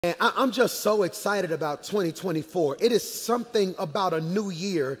And I'm just so excited about 2024. It is something about a new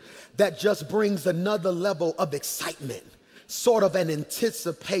year that just brings another level of excitement, sort of an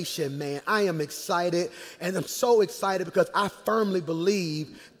anticipation, man. I am excited, and I'm so excited because I firmly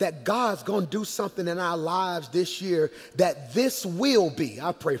believe that God's going to do something in our lives this year, that this will be,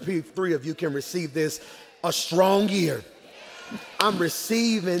 I pray three of you can receive this, a strong year. I'm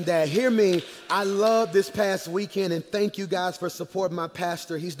receiving that. Hear me. I love this past weekend, and thank you guys for supporting my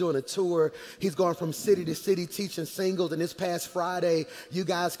pastor. He's doing a tour. He's going from city to city teaching singles, and this past Friday, you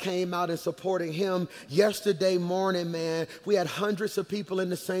guys came out and supporting him. Yesterday morning, man, we had hundreds of people in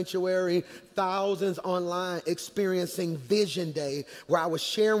the sanctuary, thousands online experiencing Vision Day, where I was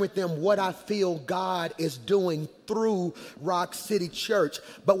sharing with them what I feel God is doing through Rock City Church.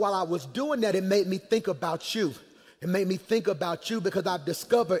 But while I was doing that, it made me think about you. It made me think about you because I've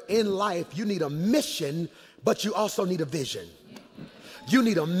discovered in life you need a mission, but you also need a vision. You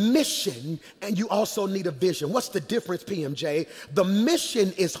need a mission and you also need a vision. What's the difference, PMJ? The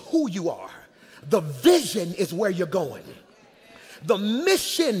mission is who you are. The vision is where you're going. The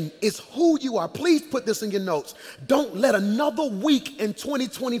mission is who you are. Please put this in your notes. Don't let another week in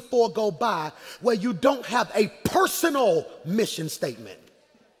 2024 go by where you don't have a personal mission statement.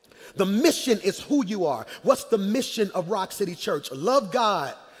 The mission is who you are. What's the mission of Rock City Church? Love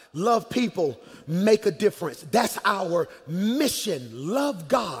God, love people, make a difference. That's our mission. Love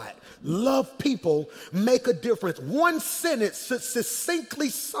God, love people, make a difference. One sentence should succinctly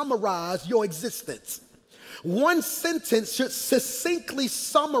summarize your existence. One sentence should succinctly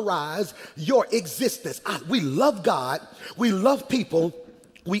summarize your existence. We love God, we love people,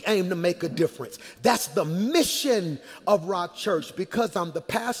 we aim to make a difference. That's the mission of Rock Church. Because I'm the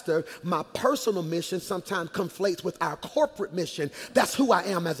pastor, my personal mission sometimes conflates with our corporate mission. That's who I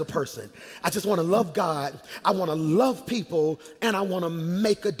am as a person. I just want to love God, I want to love people, and I want to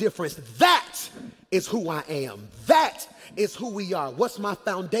make a difference. That is who I am. That is who we are. What's my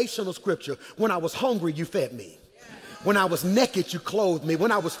foundational scripture? When I was hungry, you fed me. When I was naked, you clothed me.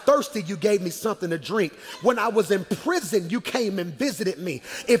 When I was thirsty, you gave me something to drink. When I was in prison, you came and visited me.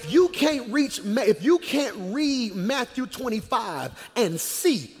 If you can't read Matthew 25 and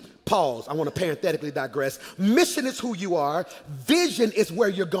see, pause, I want to parenthetically digress. Mission is who you are. Vision is where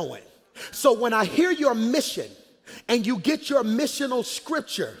you're going. So when I hear your mission and you get your missional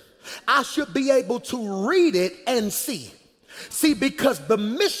scripture, I should be able to read it and see. See, because the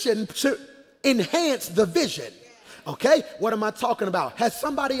mission should enhance the vision. Okay, what am I talking about? Has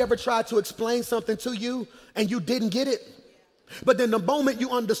somebody ever tried to explain something to you and you didn't get it? But then the moment you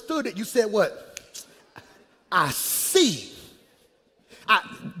understood it, you said what? I see.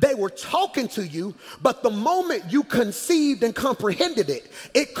 They were talking to you, but the moment you conceived and comprehended it,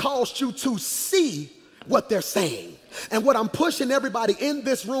 it caused you to see what they're saying. And what I'm pushing everybody in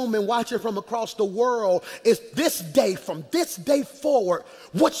this room and watching from across the world is this day, from this day forward,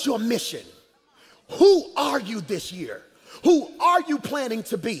 what's your mission? Who are you this year? Who are you planning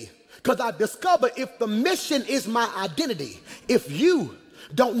to be? Because I've discovered if the mission is my identity, if you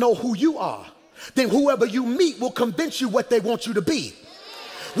don't know who you are, then whoever you meet will convince you what they want you to be.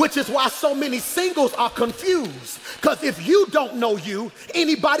 Which is why so many singles are confused. Because if you don't know you,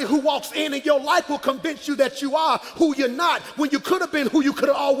 anybody who walks in your life will convince you that you are who you're not, when you could have been who you could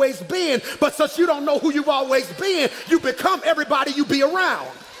have always been. But since you don't know who you've always been, you become everybody you be around.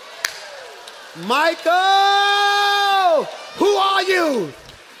 Michael, who are you?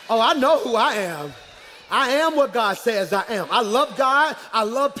 Oh, I know who I am. I am what God says I am. I love God, I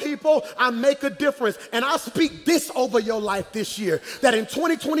love people, I make a difference. And I speak this over your life this year, that in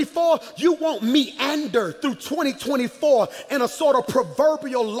 2024, you won't meander through 2024 in a sort of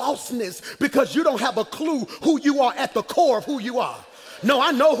proverbial lostness because you don't have a clue who you are at the core of who you are. No,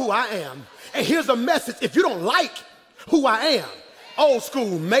 I know who I am. And here's a message: if you don't like who I am, old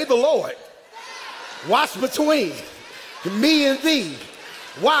school, may the Lord watch between me and thee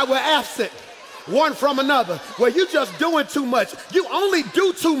while we're absent one from another. Well, you just doing too much. You only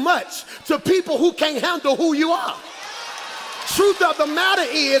do too much to people who can't handle who you are. Truth of the matter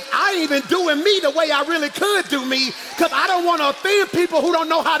is, I ain't even doing me the way I really could do me because I don't want to offend people who don't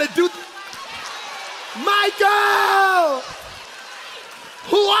know how to do. Michael,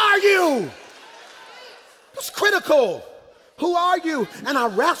 who are you? It's critical. Who are you? And I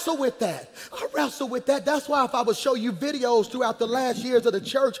wrestle with that. That's why if I would show you videos throughout the last years of the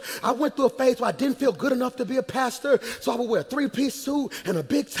church, I went through a phase where I didn't feel good enough to be a pastor. So I would wear a three-piece suit and a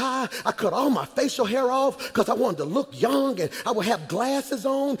big tie. I cut all my facial hair off because I wanted to look young. And I would have glasses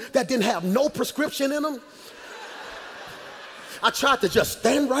on that didn't have no prescription in them. I tried to just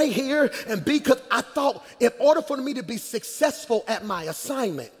stand right here and be, because I thought in order for me to be successful at my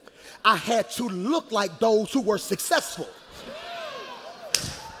assignment, I had to look like those who were successful.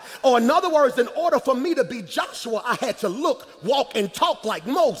 Or in other words, in order for me to be Joshua, I had to look, walk, and talk like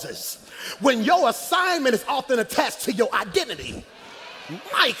Moses. When your assignment is often attached to your identity.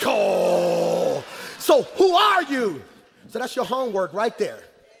 Michael. So who are you? So that's your homework right there.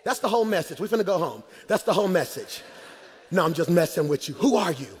 That's the whole message. We're finna go home. That's the whole message. No, I'm just messing with you. Who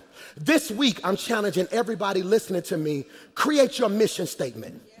are you? This week, I'm challenging everybody listening to me, create your mission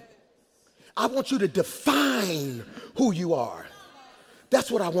statement. I want you to define who you are. That's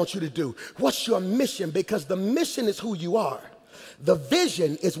what I want you to do. What's your mission? Because the mission is who you are. The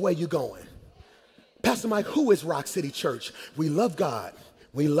vision is where you're going. Pastor Mike, who is Rock City Church? We love God.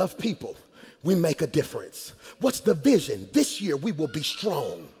 We love people. We make a difference. What's the vision? This year we will be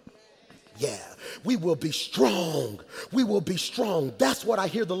strong. Yeah, we will be strong. We will be strong. That's what I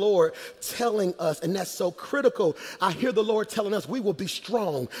hear the Lord telling us, and that's so critical. I hear the Lord telling us we will be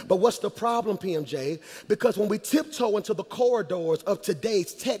strong. But what's the problem, PMJ? Because when we tiptoe into the corridors of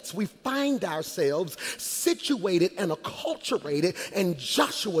today's text, we find ourselves situated and acculturated in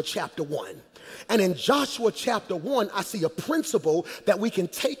Joshua chapter 1. And in Joshua chapter 1, I see a principle that we can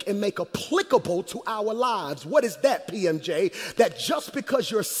take and make applicable to our lives. What is that, PMJ? That just because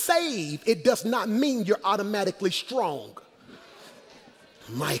you're saved, it does not mean you're automatically strong.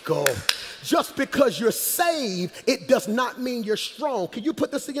 Michael, just because you're saved, it does not mean you're strong. Can you put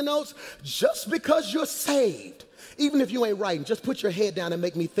this in your notes? Just because you're saved, even if you ain't writing, just put your head down and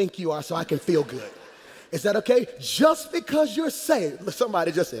make me think you are so I can feel good. Is that okay? Just because you're saved.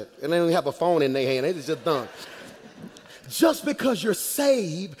 Somebody just said, and they don't have a phone in their hand. It's just done. Just because you're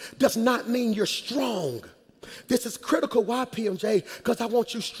saved does not mean you're strong. This is critical. Why, PMJ? Because I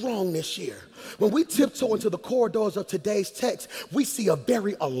want you strong this year. When we tiptoe into the corridors of today's text, we see a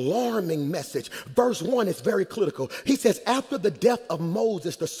very alarming message. Verse 1 is very critical. He says, after the death of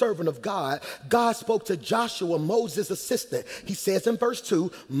Moses, the servant of God, God spoke to Joshua, Moses' assistant. He says in verse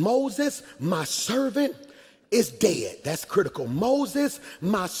 2, Moses, my servant, is dead. That's critical. Moses,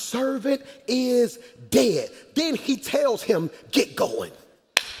 my servant, is dead. Then he tells him, get going.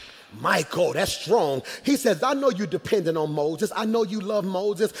 Michael, that's strong. He says, I know you're dependent on Moses. I know you love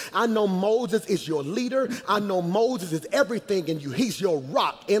Moses. I know Moses is your leader. I know Moses is everything in you. He's your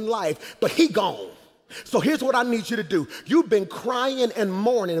rock in life, but he gone. So here's what I need you to do. You've been crying and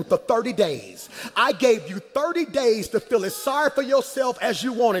mourning for 30 days. I gave you 30 days to feel as sorry for yourself as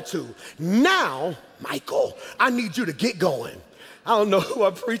you wanted to. Now, Michael, I need you to get going. I don't know who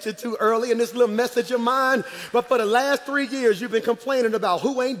I'm preaching to early in this little message of mine, but for the last 3 years, you've been complaining about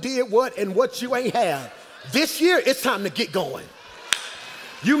who ain't did what and what you ain't have. This year, it's time to get going.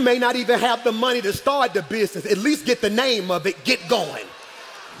 You may not even have the money to start the business. At least get the name of it, get going.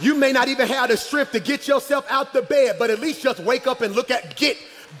 You may not even have the strength to get yourself out the bed, but at least just wake up and look at get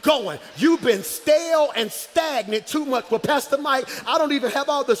going. You've been stale and stagnant too much. Well, Pastor Mike, I don't even have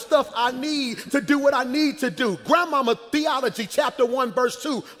all the stuff I need to do what I need to do. Grandmama Theology, chapter 1, verse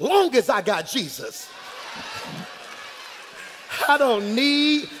 2, long as I got Jesus, I don't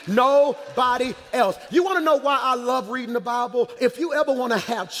need nobody else. You want to know why I love reading the Bible? If you ever want to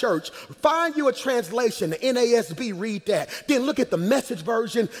have church, find you a translation, the NASB, read that. Then look at the Message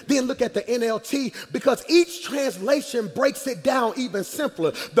version, then look at the NLT, because each translation breaks it down even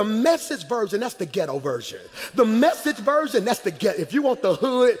simpler. The Message version, that's the ghetto version. The Message version, that's the ghetto. If you want the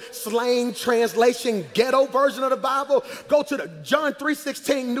hood, slang, translation, ghetto version of the Bible, go to the John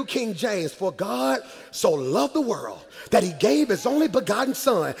 3:16, New King James. For God so loved the world that he gave his only begotten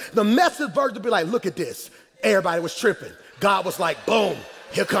son. The Message version would be like, look at this. Everybody was tripping. God was like, boom,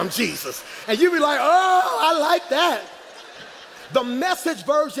 here comes Jesus. And you'd be like, oh, I like that. The Message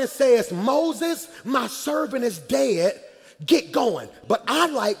version says, Moses, my servant, is dead. Get going. But I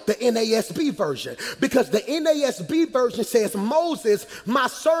like the NASB version because the NASB version says, Moses, my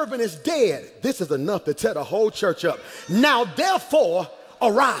servant, is dead. This is enough to tear the whole church up. Now, therefore,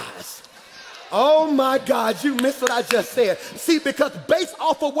 arise. Oh my God, you missed what I just said. See, because based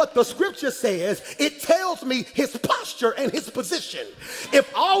off of what the scripture says, it tells me his posture and his position. If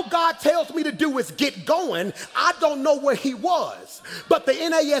all God tells me to do is get going, I don't know where he was. But the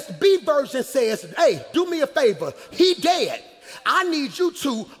NASB version says, hey, do me a favor. He dead. I need you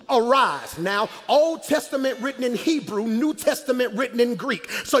to arise. Now, Old Testament written in Hebrew, New Testament written in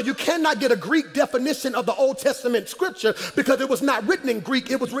Greek. So you cannot get a Greek definition of the Old Testament scripture because it was not written in Greek,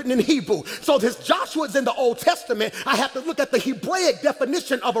 it was written in Hebrew. So this Joshua is in the Old Testament. I have to look at the Hebraic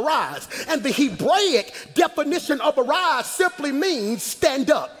definition of arise. And the Hebraic definition of arise simply means stand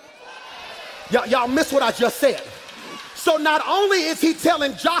up. Y'all miss what I just said. So not only is he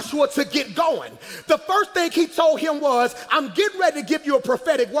telling Joshua to get going, the first thing he told him was, I'm getting ready to give you a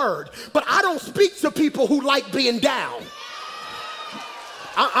prophetic word, but I don't speak to people who like being down.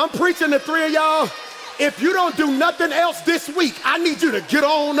 I'm preaching to three of y'all. If you don't do nothing else this week, I need you to get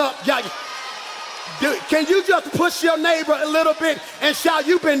on up. Can you just push your neighbor a little bit and shout,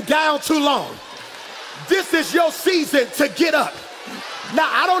 you've been down too long. This is your season to get up. Now,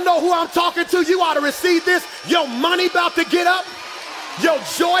 I don't know who I'm talking to. You ought to receive this. Your money about to get up. Your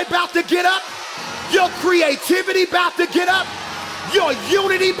joy about to get up. Your creativity about to get up. Your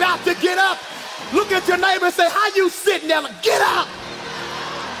unity about to get up. Look at your neighbor and say, how you sitting there? Get up.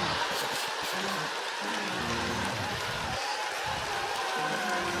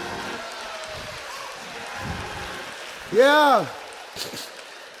 Yeah.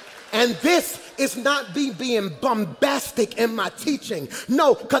 And this is not me being bombastic in my teaching.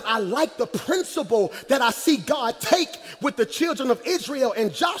 No, because I like the principle that I see God take with the children of Israel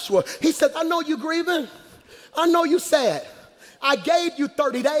and Joshua. He says, I know you grieving. I know you sad. I gave you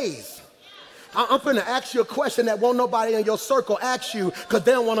 30 days. I'm finna ask you a question that won't nobody in your circle ask you because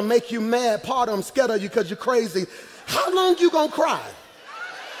they don't want to make you mad. Part of them scared of you because you're crazy. How long you gonna cry?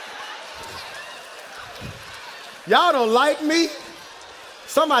 Y'all don't like me?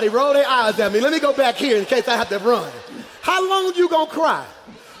 Somebody roll their eyes at me. Let me go back here in case I have to run. How long you gonna cry?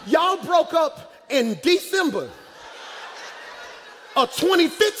 Y'all broke up in December of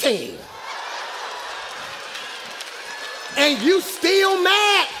 2015. And you still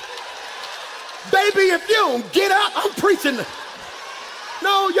mad? Baby, if you don't get up, I'm preaching.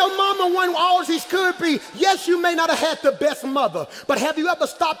 No, your mama wasn't all she could be. Yes, you may not have had the best mother, but have you ever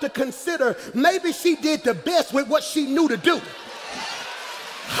stopped to consider maybe she did the best with what she knew to do?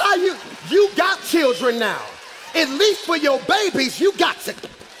 How you got children now. At least for your babies, you got to.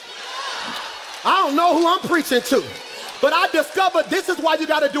 I don't know who I'm preaching to, but I discovered this is why you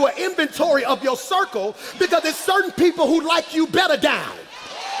got to do an inventory of your circle, because there's certain people who like you better down.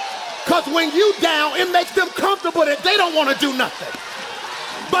 Because when you down, it makes them comfortable that they don't want to do nothing.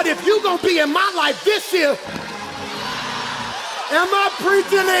 But if you gonna be in my life this year, am I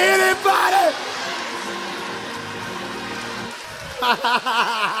preaching to anybody?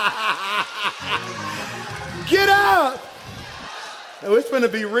 Get up. Oh, it's gonna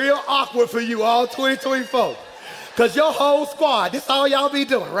be real awkward for you all 2024. Because your whole squad, this all y'all be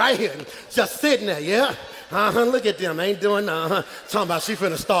doing right here. Just sitting there, yeah? Look at them, ain't doing Talking about she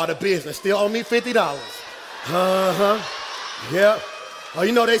finna start a business, still owe me $50. Yeah. Oh,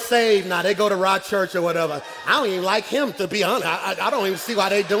 you know they saved now. They go to Rock Church or whatever. I don't even like him, to be honest. I don't even see why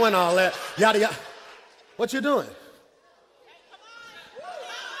they doing all that. Yada, yada. What you doing?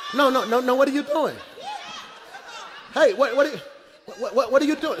 No, what are you doing? Hey, what are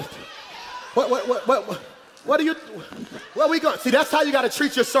you doing? What are you, where are we going? See, that's how you got to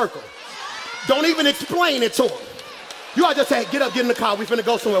treat your circle. Don't even explain it to them. You ought to just say, hey, get up, get in the car. We finna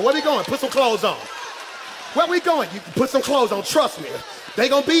go somewhere. Where we going? Put some clothes on. Where we going? You put some clothes on, trust me. They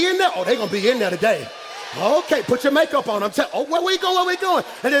gonna be in there? Oh, they gonna be in there today. Okay, put your makeup on. I'm telling, oh, where we going, where we going?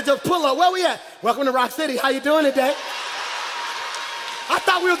 And then just pull up, where we at? Welcome to Rock City, how you doing today? I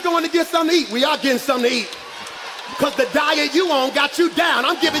thought we was going to get something to eat. We are getting something to eat. Because the diet you on got you down.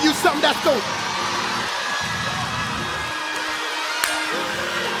 I'm giving you something that's going.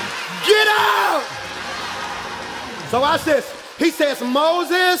 Get out! So watch this. He says,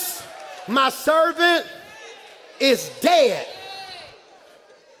 Moses, my servant, is dead.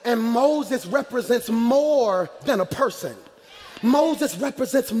 And Moses represents more than a person. Moses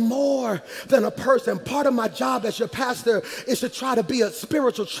represents more than a person. Part of my job as your pastor is to try to be a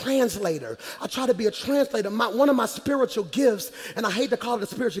spiritual translator. I try to be a translator. One of my spiritual gifts, and I hate to call it a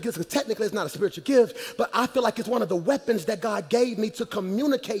spiritual gift because technically it's not a spiritual gift, but I feel like it's one of the weapons that God gave me to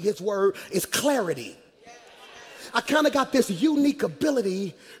communicate his word, is clarity. I kind of got this unique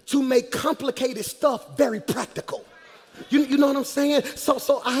ability to make complicated stuff very practical. You know what I'm saying?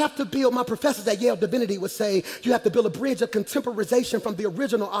 So I have to build, my professors at Yale Divinity would say, you have to build a bridge of contemporization from the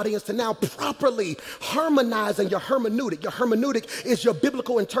original audience to now properly harmonizing your hermeneutic. Your hermeneutic is your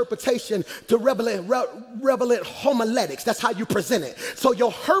biblical interpretation to relevant homiletics. That's how you present it. So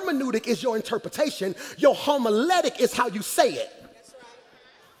your hermeneutic is your interpretation. Your homiletic is how you say it.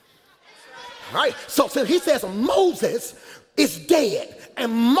 All right, so he says Moses is dead,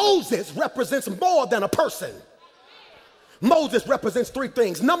 and Moses represents more than a person. Moses represents three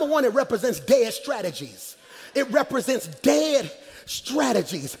things. Number one, it represents dead strategies. It represents dead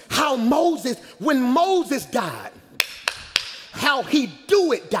strategies. How Moses, when Moses died, how he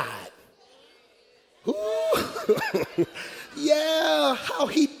do it died. Ooh. Yeah, how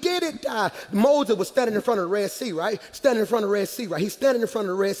he did did die. Moses was standing in front of the Red Sea, right? Standing in front of the Red Sea, right? He's standing in front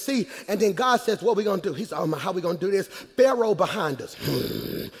of the Red Sea, and then God says, what are we going to do? He said, oh, how are we going to do this? Pharaoh behind us.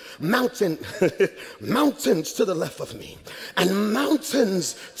 Mountains to the left of me, and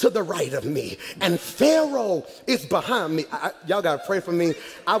mountains to the right of me, and Pharaoh is behind me. Y'all got to pray for me.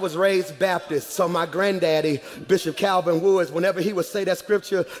 I was raised Baptist, so my granddaddy, Bishop Calvin Woods, whenever he would say that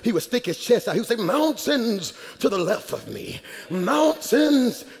scripture, he would stick his chest out. He would say, mountains to the left of me,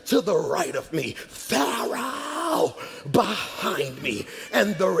 mountains to the right of me, Pharaoh behind me,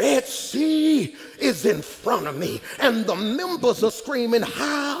 and the Red Sea is in front of me, and the members are screaming,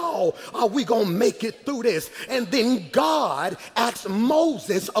 how are we gonna make it through this? And then God asked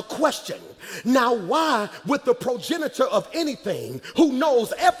Moses a question. Now, why would the progenitor of anything, who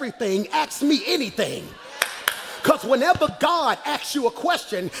knows everything, ask me anything? Because whenever God asks you a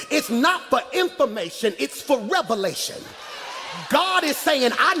question, it's not for information, it's for revelation. God is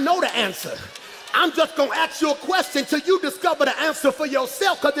saying, I know the answer. I'm just going to ask you a question till you discover the answer for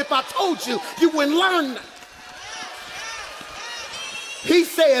yourself, because if I told you, you wouldn't learn. He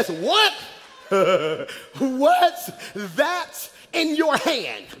says, what? What's that in your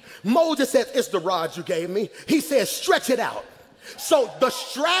hand? Moses says, it's the rod you gave me. He says, stretch it out. So the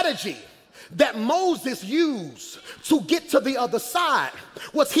strategy that Moses used to get to the other side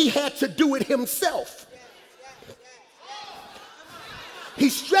was he had to do it himself. He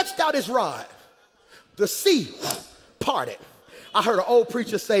stretched out his rod. The sea parted. I heard an old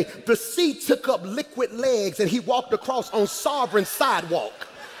preacher say, the sea took up liquid legs and he walked across on sovereign sidewalk.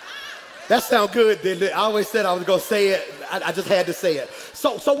 That sounds good, didn't it? I always said I was going to say it. I just had to say it.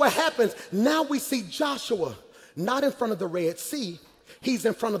 So what happens? Now we see Joshua not in front of the Red Sea. He's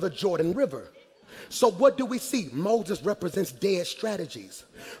in front of the Jordan River. So what do we see? Moses represents dead strategies.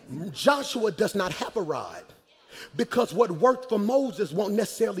 Joshua does not have a rod, because what worked for Moses won't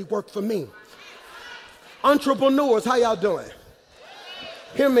necessarily work for me. Entrepreneurs, how y'all doing?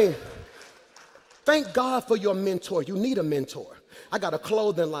 Hear me. Thank God for your mentor. You need a mentor. I got a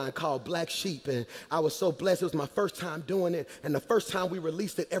clothing line called Black Sheep, and I was so blessed. It was my first time doing it, and the first time we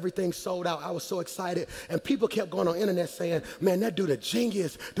released it, everything sold out. I was so excited, and people kept going on the internet saying, man, that dude a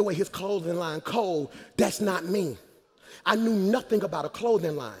genius, the way his clothing line cold. That's not me. I knew nothing about a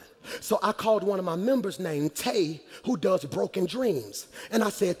clothing line. So I called one of my members named Tay, who does Broken Dreams, and I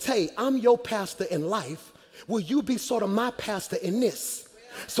said, Tay, I'm your pastor in life. Will you be sort of my pastor in this?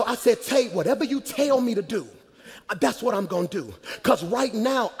 So I said, Tay, whatever you tell me to do, that's what I'm going to do. Because right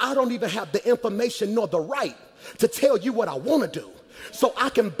now, I don't even have the information nor the right to tell you what I want to do. So I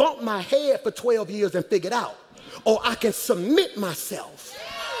can bump my head for 12 years and figure it out. Or I can submit myself.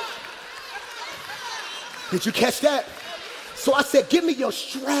 Did you catch that? So I said, give me your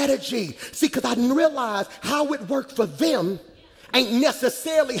strategy. See, because I didn't realize how it worked for them ain't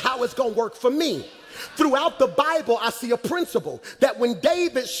necessarily how it's going to work for me. Throughout the Bible, I see a principle that when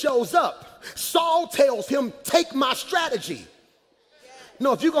David shows up, Saul tells him, take my strategy.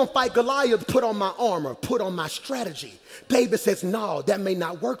 No, if you're going to fight Goliath, put on my armor, put on my strategy. David says, no, that may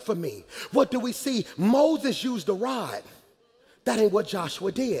not work for me. What do we see? Moses used the rod. That ain't what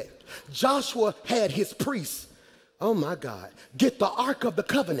Joshua did. Joshua had his priests, oh my God, get the Ark of the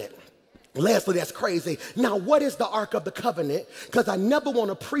Covenant. Leslie, that's crazy. Now, what is the Ark of the Covenant? Because I never want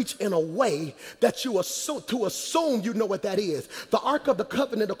to preach in a way that you assume you know what that is. The Ark of the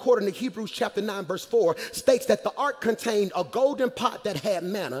Covenant, according to Hebrews chapter 9, verse 4, states that the Ark contained a golden pot that had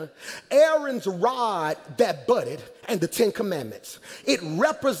manna, Aaron's rod that budded, and the 10 Commandments. It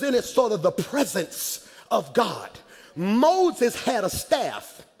represented sort of the presence of God. Moses had a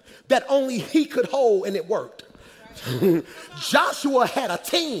staff that only he could hold, and it worked. Joshua had a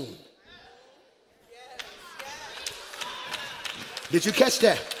team. Did you catch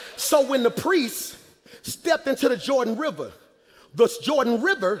that? So when the priests stepped into the Jordan River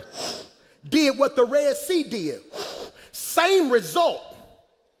did what the Red Sea did. Same result.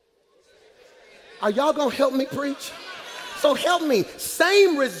 Are y'all gonna help me preach? So help me.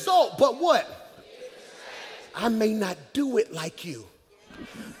 Same result, but what? I may not do it like you,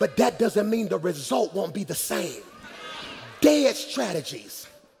 but that doesn't mean the result won't be the same. Dead strategies.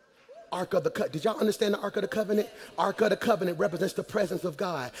 Ark of the Covenant. Did y'all understand the Ark of the Covenant? Ark of the Covenant represents the presence of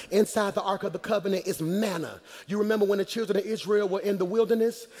God. Inside the Ark of the Covenant is manna. You remember when the children of Israel were in the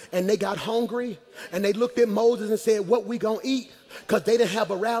wilderness and they got hungry and they looked at Moses and said, what we gonna eat? Because they didn't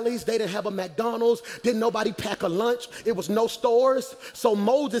have a Rally's, they didn't have a McDonald's, didn't nobody pack a lunch, it was no stores. So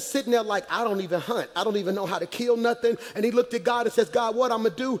Moses sitting there like, I don't even hunt, I don't even know how to kill nothing. And he looked at God and says, God, what I'm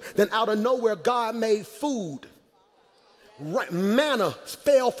gonna do? Then out of nowhere, God made food. Manna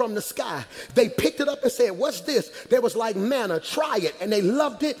fell from the sky. They picked it up and said, what's this? They was like, manna, try it. And they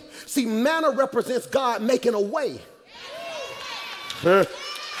loved it. See, manna represents God making a way.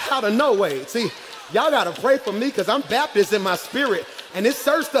 Out of no way. See, y'all got to pray for me because I'm Baptist in my spirit. And this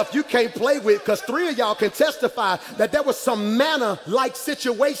church stuff you can't play with, because 3 of y'all can testify that there was some manna-like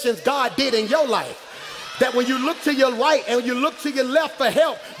situations God did in your life. That when you look to your right and you look to your left for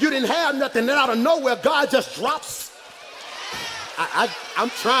help, you didn't have nothing. Then out of nowhere, God just drops. I'm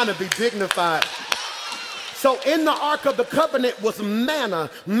trying to be dignified. So in the Ark of the Covenant was manna.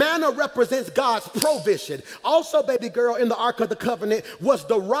 Manna represents God's provision. Also, baby girl, in the Ark of the Covenant was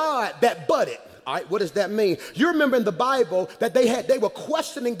the rod that budded. All right, what does that mean? You remember in the Bible that they were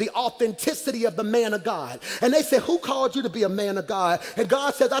questioning the authenticity of the man of God. And they said, who called you to be a man of God? And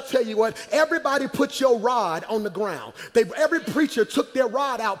God says, I tell you what, everybody put your rod on the ground. Every preacher took their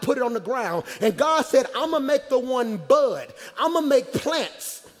rod out, put it on the ground. And God said, I'm going to make the one bud. I'm going to make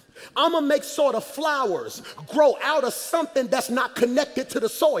plants. I'm going to make sort of flowers grow out of something that's not connected to the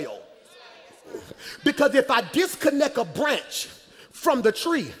soil. Because if I disconnect a branch from the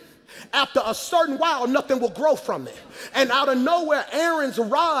tree, after a certain while, nothing will grow from it. And out of nowhere, Aaron's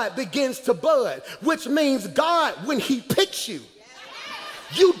rod begins to bud, which means God, when he picks you,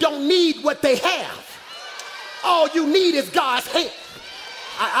 you don't need what they have. All you need is God's hand.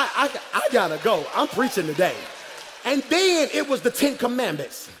 I gotta go. I'm preaching today. And then it was the 10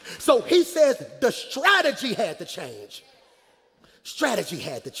 Commandments. So he says the strategy had to change. Strategy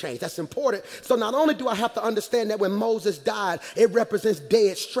had to change. That's important. So not only do I have to understand that when Moses died, it represents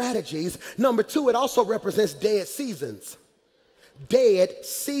dead strategies. Number 2, it also represents dead seasons. Dead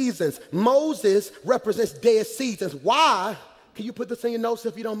seasons. Moses represents dead seasons. Why? Can you put this in your notes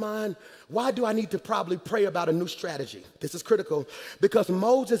if you don't mind? Why do I need to probably pray about a new strategy? This is critical because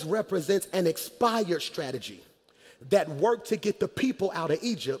Moses represents an expired strategy that worked to get the people out of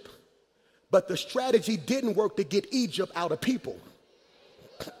Egypt, but the strategy didn't work to get Egypt out of people.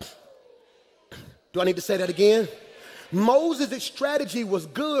 Do I need to say that again? Moses' strategy was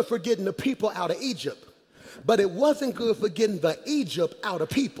good for getting the people out of Egypt, but it wasn't good for getting the Egypt out of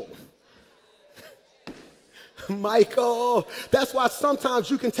people. Michael, that's why sometimes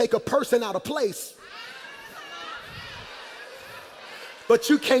you can take a person out of place, but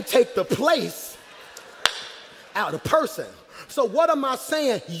you can't take the place out of person. So what am I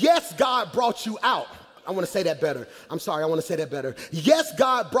saying? Yes, God brought you out. I want to say that better. I'm sorry, I want to say that better. Yes,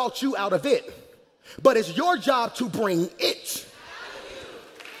 God brought you out of it, but it's your job to bring it.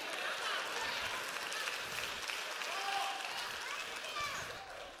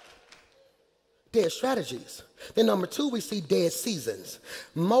 Dead strategies. Then number 2, we see dead seasons.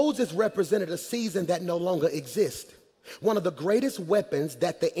 Moses represented a season that no longer exists. One of the greatest weapons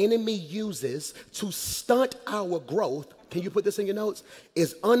that the enemy uses to stunt our growth, can you put this in your notes,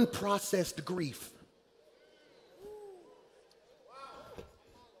 is unprocessed grief.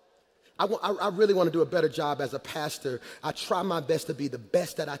 I really want to do a better job as a pastor. I try my best to be the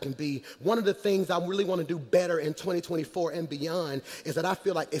best that I can be. One of the things I really want to do better in 2024 and beyond is that I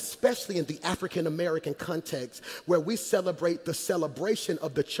feel like, especially in the African American context, where we celebrate the celebration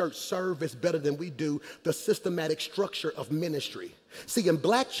of the church service better than we do the systematic structure of ministry. See, in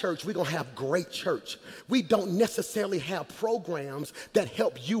black church, we're going to have great church. We don't necessarily have programs that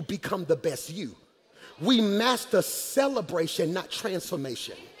help you become the best you. We master celebration, not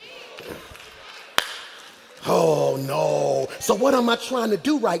transformation. Oh no. So what am I trying to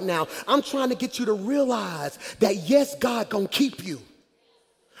do right now? I'm trying to get you to realize that yes, God gonna keep you,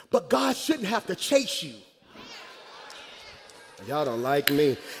 but God shouldn't have to chase you. Y'all don't like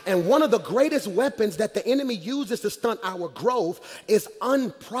me. And one of the greatest weapons that the enemy uses to stunt our growth is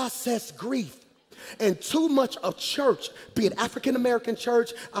unprocessed grief. And too much of church, be it African American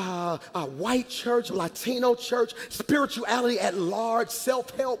church, white church, Latino church, spirituality at large,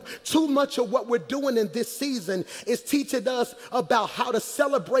 self-help, too much of what we're doing in this season is teaching us about how to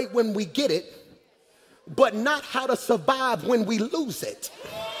celebrate when we get it, but not how to survive when we lose it.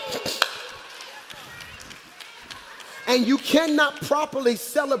 And you cannot properly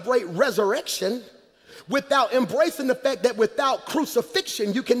celebrate resurrection without embracing the fact that without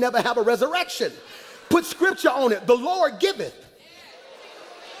crucifixion, you can never have a resurrection. Put scripture on it. The Lord giveth,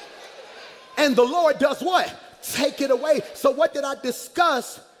 and the Lord does what? Take it away. So what did I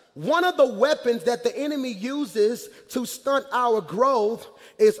discuss? One of the weapons that the enemy uses to stunt our growth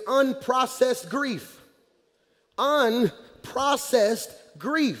is unprocessed grief. Unprocessed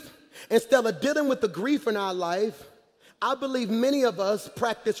grief. Instead of dealing with the grief in our life, I believe many of us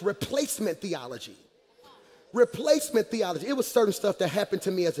practice replacement theology. Replacement theology. It was certain stuff that happened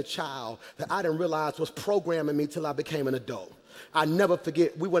to me as a child that I didn't realize was programming me till I became an adult. I never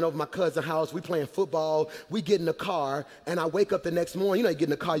forget, we went over my cousin's house, we playing football, we get in the car, and I wake up the next morning. You know, you get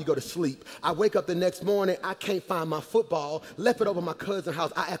in the car, you go to sleep. I wake up the next morning, I can't find my football, left it over my cousin's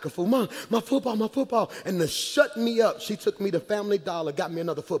house. I act a fool, Mom, my football. And to shut me up, she took me to Family Dollar, got me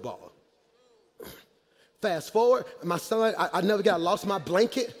another football. Fast forward, my son, I lost my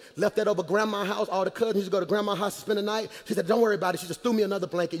blanket, left that over grandma's house. All the cousins used to go to grandma's house to spend the night. She said, don't worry about it. She just threw me another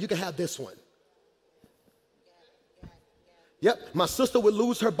blanket. You can have this one. Yep, my sister would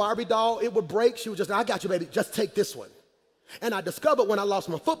lose her Barbie doll. It would break. She would just, I got you, baby. Just take this one. And I discovered when I lost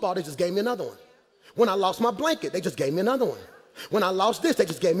my football, they just gave me another one. When I lost my blanket, they just gave me another one. When I lost this, they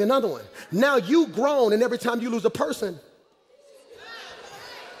just gave me another one. Now you grown, and every time you lose a person,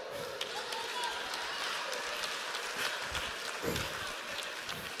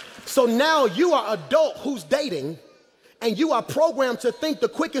 so now you are adult who's dating, and you are programmed to think the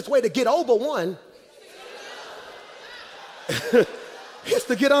quickest way to get over one is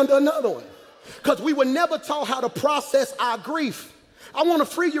to get under another one. Because we were never taught how to process our grief. I want to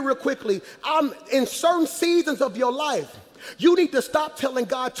free you real quickly. In certain seasons of your life, you need to stop telling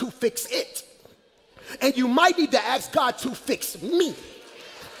God to fix it. And you might need to ask God to fix me.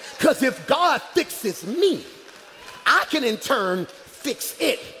 Because if God fixes me, I can in turn fix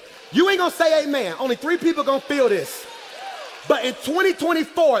it. You ain't gonna say amen. Only 3 people gonna feel this. But in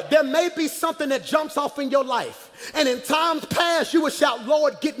 2024, there may be something that jumps off in your life. And in times past, you would shout,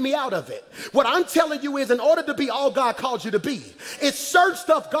 Lord, get me out of it. What I'm telling you is, in order to be all God called you to be, it's certain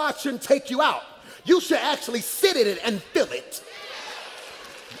stuff God shouldn't take you out. You should actually sit in it and feel it.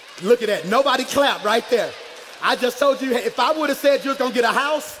 Look at that. Nobody clapped right there. I just told you, if I would have said you was gonna get a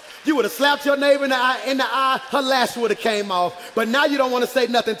house, you would have slapped your neighbor in the eye, her lash would have came off. But now you don't want to say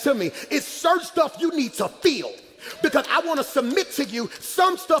nothing to me. It's certain stuff you need to feel. Because I want to submit to you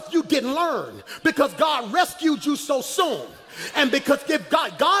some stuff you didn't learn. Because God rescued you so soon. And because if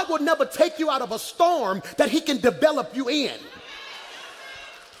God will never take you out of a storm that he can develop you in.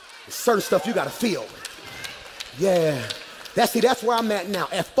 Certain stuff you got to feel. Yeah. That's where I'm at now.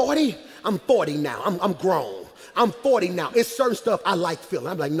 At 40, I'm 40 now. I'm grown. I'm 40 now. It's certain stuff I like feeling.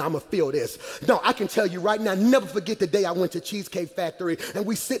 I'm like, no, I'm going to feel this. No, I can tell you right now, never forget the day I went to Cheesecake Factory and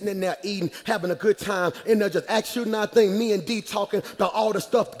we sitting in there eating, having a good time, and they're just shooting our thing, me and D talking about all the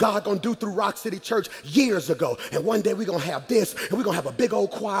stuff God going to do through Rock City Church years ago. And one day we're going to have this, and we're going to have a big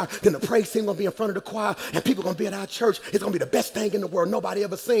old choir, then the praise team going to be in front of the choir, and people going to be at our church. It's going to be the best thing in the world nobody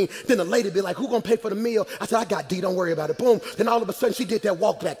ever seen. Then the lady be like, who going to pay for the meal? I said, I got D, don't worry about it. Boom. Then all of a sudden she did that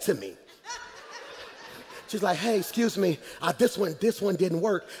walk back to me. She's like, hey, excuse me, this one didn't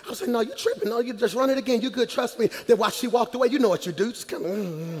work. I was like, no, you tripping. No, you just run it again. You good, trust me. Then while she walked away, you know what you do. Just come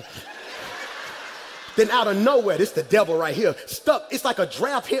on. Then out of nowhere, this the devil right here. Stuck. It's like a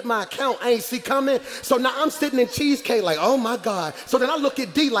draft hit my account. I ain't see coming. So now I'm sitting in Cheesecake like, oh my God. So then I look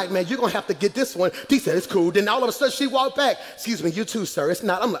at D like, man, you're going to have to get this one. D said, it's cool. Then all of a sudden she walked back. Excuse me, you too, sir. It's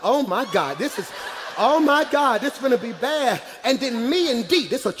not. I'm like, oh my God, this is... oh my God, this is gonna be bad. And then me and D,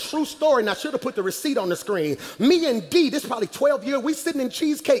 this is a true story, and I should have put the receipt on the screen. Me and D, this is probably 12 years, we sitting in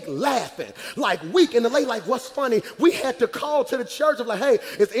Cheesecake laughing, like weak, and the lady like, what's funny? We had to call to the church of like, hey,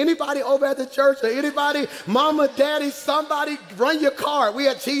 is anybody over at the church, or anybody, mama, daddy, somebody, run your car. We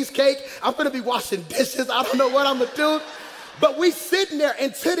had Cheesecake, I'm gonna be washing dishes, I don't know what I'm gonna do. But we sitting there,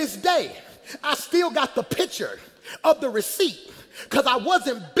 and to this day, I still got the picture of the receipt, because I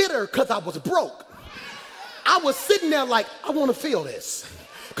wasn't bitter because I was broke. I was sitting there like, I want to feel this.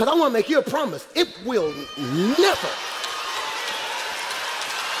 Because I want to make you a promise. It will never.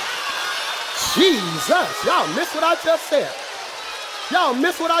 Jesus. Y'all miss what I just said. Y'all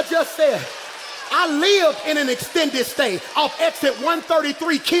miss what I just said. I lived in an extended stay off exit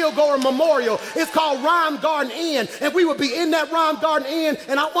 133 Kilgore Memorial. It's called Rhyme Garden Inn. And we would be in that Rhyme Garden Inn,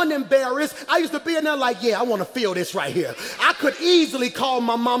 and I wasn't embarrassed. I used to be in there like, yeah, I want to feel this right here. I could easily call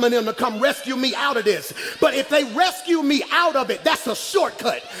my mom and them to come rescue me out of this. But if they rescue me out of it, that's a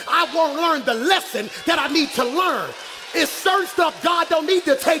shortcut. I won't learn the lesson that I need to learn. It's certain stuff God don't need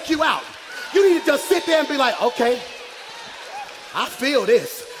to take you out. You need to just sit there and be like, okay, I feel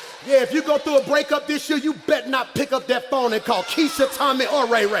this. Yeah, if you go through a breakup this year, you better not pick up that phone and call Keisha, Tommy, or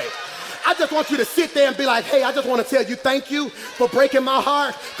Ray Ray. I just want you to sit there and be like, hey, I just want to tell you thank you for breaking my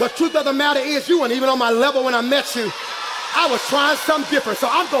heart. Because truth of the matter is, you weren't even on my level when I met you. I was trying something different, so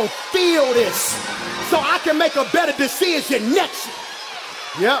I'm going to feel this so I can make a better decision next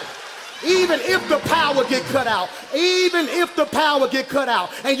year. Yep. Even if the power get cut out, even if the power get cut out,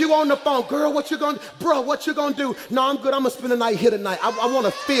 and you on the phone, girl, what you gonna, bro, what you gonna do? No, I'm good, I'm gonna spend the night here tonight. I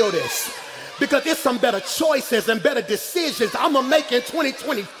wanna feel this. because it's some better choices and better decisions I'm gonna make in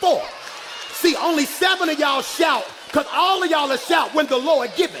 2024. See, only 7 of y'all shout, because all of y'all will shout when the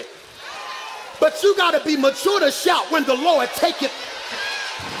Lord give it. But you gotta be mature to shout when the Lord take it.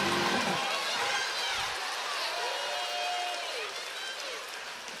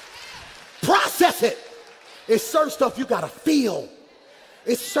 Process it. It's certain stuff you gotta feel.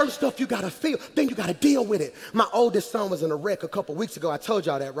 It's certain stuff you gotta feel. Then you gotta deal with it. My oldest son was in a wreck a couple weeks ago. I told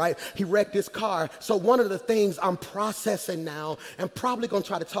y'all that, right? He wrecked his car. So one of the things I'm processing now and probably gonna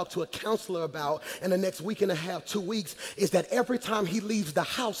try to talk to a counselor about in the next week and a half, 2 weeks, is that every time he leaves the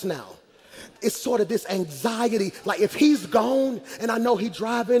house now, it's sort of this anxiety. Like if he's gone and I know he's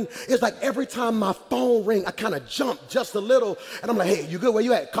driving, it's like every time my phone ring, I kind of jump just a little. And I'm like, hey, you good? Where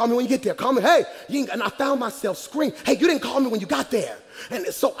you at? Call me when you get there. Call me. Hey, and I found myself screaming, hey, you didn't call me when you got there. And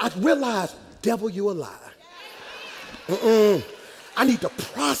so I realized, devil, you a lie. I need to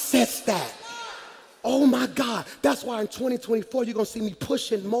process that. Oh my God. That's why in 2024, you're going to see me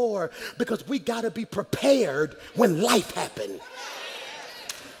pushing more, because we got to be prepared when life happens.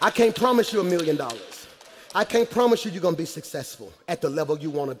 I can't promise you $1 million. I can't promise you you're going to be successful at the level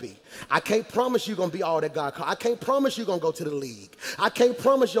you want to be. I can't promise you're going to be all that God called. I can't promise you're going to go to the league. I can't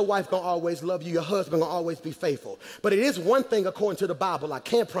promise your wife going to always love you, your husband going to always be faithful. But it is one thing, according to the Bible, I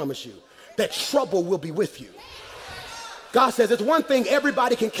can promise you, that trouble will be with you. God says it's one thing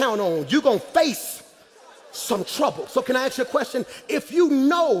everybody can count on. You're going to face some trouble. So can I ask you a question? If you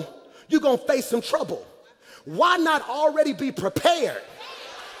know you're going to face some trouble, why not already be prepared?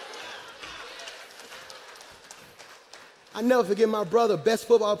 I never forget my brother, best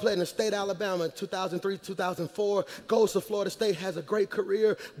football player in the state of Alabama in 2003, 2004, goes to Florida State, has a great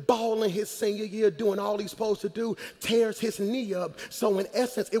career, balling his senior year, doing all he's supposed to do, tears his knee up. So in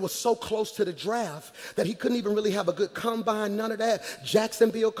essence, it was so close to the draft that he couldn't even really have a good combine, none of that.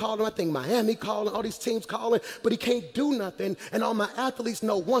 Jacksonville called him, I think Miami called him, all these teams calling, but he can't do nothing. And all my athletes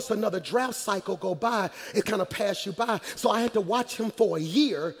know once another draft cycle go by, it kind of pass you by. So I had to watch him for a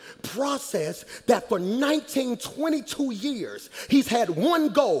year process that for 22 years, he's had one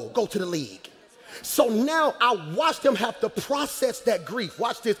goal, go to the league. So now I watched him have to process that grief.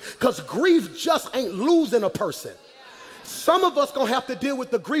 Watch this, because grief just ain't losing a person. Some of us gonna have to deal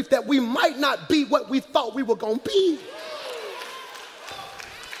with the grief that we might not be what we thought we were gonna be.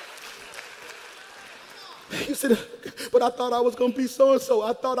 You said, but I thought I was gonna be so-and-so.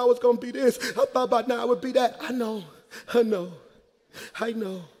 I thought I was gonna be this. I thought about now I would be that. I know.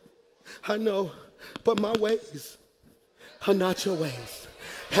 But my ways are not your ways,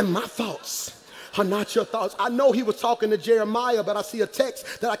 and my thoughts are not your thoughts. I know he was talking to Jeremiah, but I see a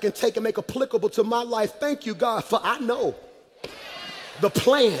text that I can take and make applicable to my life. Thank you, God, for I know the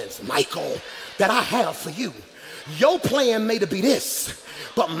plans, Michael, that I have for you. Your plan may to be this,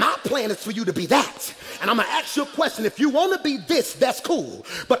 but my plan is for you to be that. And I'm gonna ask you a question. If you want to be this, that's cool,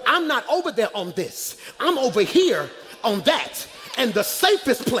 but I'm not over there on this. I'm over here on that. And the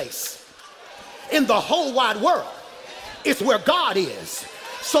safest place in the whole wide world is where God is.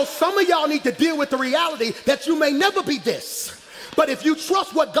 So some of y'all need to deal with the reality that you may never be this. But if you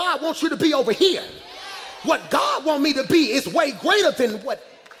trust what God wants you to be over here, what God wants me to be is way greater than what.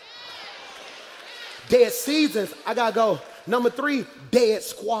 Dead seasons, I gotta go. Number 3, dead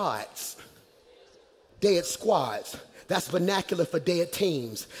squads. Dead squads. That's vernacular for dead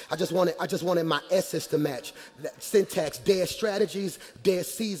teams. I just wanted my S's to match. That syntax, dead strategies, dead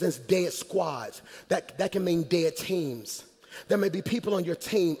seasons, dead squads. That can mean dead teams. There may be people on your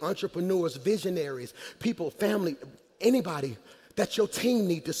team, entrepreneurs, visionaries, people, family, anybody that your team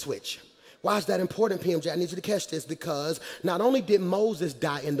need to switch. Why is that important, PMJ? I need you to catch this, because not only did Moses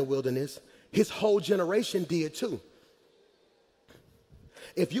die in the wilderness, his whole generation did too.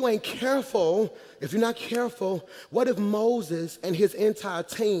 If you ain't careful, if you're not careful, what if Moses and his entire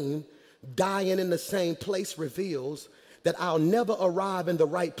team dying in the same place reveals that I'll never arrive in the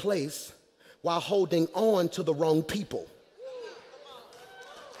right place while holding on to the wrong people?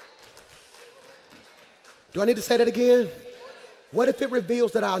 Do I need to say that again? What if it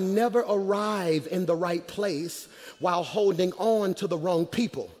reveals that I'll never arrive in the right place while holding on to the wrong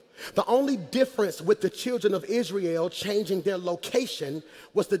people? The only difference with the children of Israel changing their location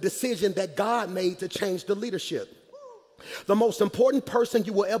was the decision that God made to change the leadership. The most important person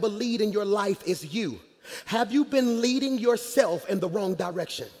you will ever lead in your life is you. Have you been leading yourself in the wrong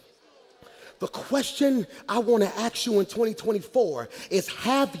direction? The question I want to ask you in 2024 is,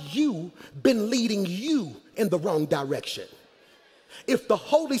 have you been leading you in the wrong direction? If the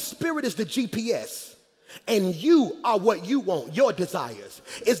Holy Spirit is the GPS, and you are what you want, your desires,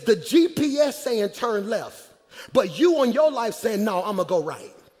 is the GPS saying turn left, but you on your life saying, no, I'm gonna go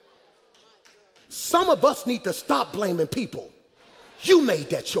right? Some of us need to stop blaming people. You made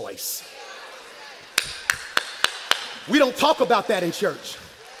that choice. We don't talk about that in church.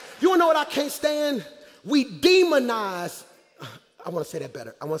 You wanna know what I can't stand? We demonize, I wanna say that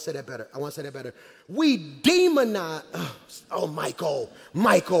better. We demonize,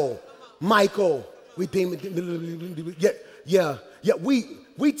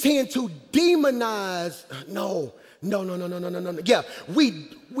 we tend to demonize, we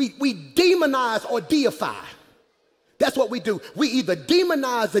demonize or deify. That's what we do. We either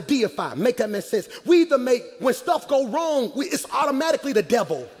demonize or deify. Make that make sense? We either make, when stuff go wrong, it's automatically the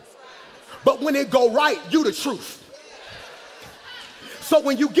devil. But when it go right, you the truth. So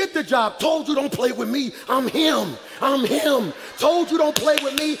when you get the job, told you don't play with me, I'm him. Told you don't play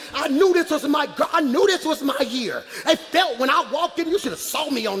with me. I knew this was my year. It felt when I walked in, you should have saw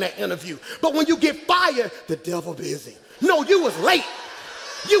me on that interview. But when you get fired, the devil busy. No, you was late.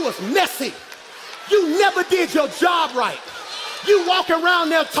 You was messy. You never did your job right. You walking around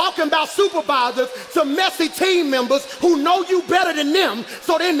there talking about supervisors to messy team members who know you better than them,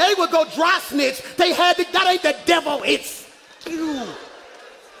 so then they would go dry snitch. That ain't the devil, it's you.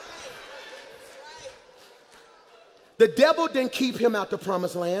 The devil didn't keep him out the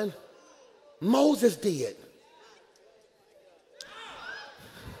promised land. Moses did.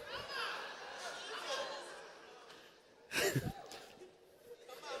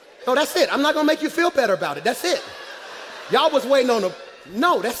 No, that's it. I'm not gonna make you feel better about it. That's it. Y'all was waiting on a,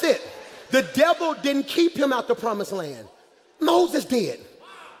 no, that's it. The devil didn't keep him out the promised land. Moses did.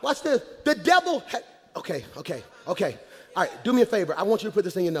 Watch this. The devil had, okay. All right, do me a favor. I want you to put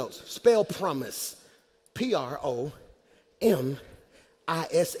this in your notes. Spell promise. Promise.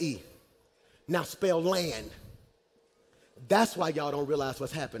 Now spell land. That's why y'all don't realize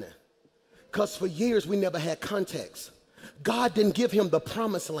what's happening. Because for years we never had context. God didn't give him the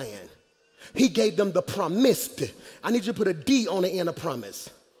promised land. He gave them the promised. I need you to put a D on the end of promise.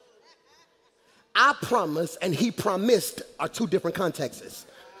 I promise and he promised are two different contexts.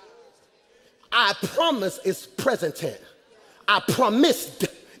 I promise is present tense. I promised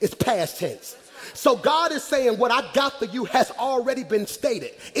is past tense. So God is saying what I got for you has already been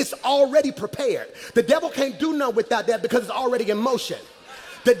stated. It's already prepared. The devil can't do nothing without that because it's already in motion.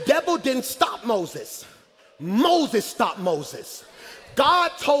 The devil didn't stop Moses. Moses stopped Moses.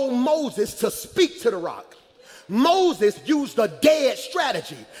 God told Moses to speak to the rock. Moses used a dead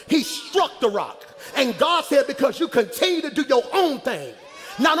strategy. He struck the rock. And God said, because you continue to do your own thing,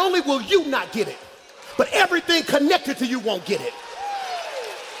 not only will you not get it, but everything connected to you won't get it.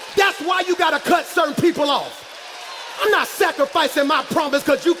 That's why you got to cut certain people off. I'm not sacrificing my promise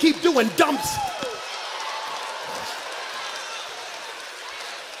because you keep doing dumps.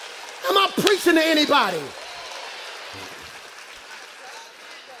 Am I preaching to anybody?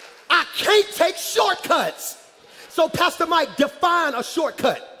 I can't take shortcuts. So Pastor Mike, define a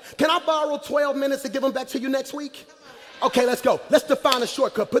shortcut. Can I borrow 12 minutes to give them back to you next week? Okay, let's go. Let's define a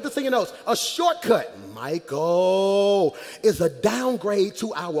shortcut. Put this in your notes. A shortcut, Michael, is a downgrade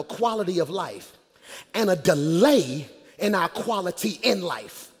to our quality of life and a delay in our quality in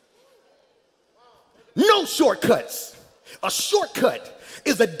life. No shortcuts. A shortcut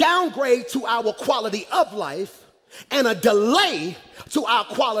is a downgrade to our quality of life and a delay to our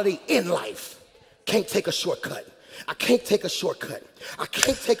quality in life. Can't take a shortcut. I can't take a shortcut. I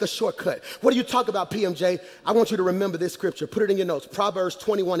can't take a shortcut. What do you talk about, PMJ? I want you to remember this scripture. Put it in your notes. Proverbs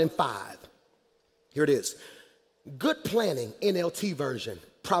 21:5. Here it is. Good planning, NLT version.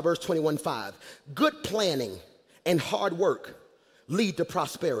 Proverbs 21:5. Good planning and hard work lead to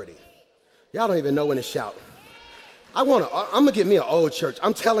prosperity. Y'all don't even know when to shout. I'm gonna get me an old church.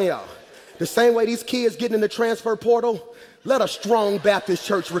 I'm telling y'all. The same way these kids getting in the transfer portal, let a strong Baptist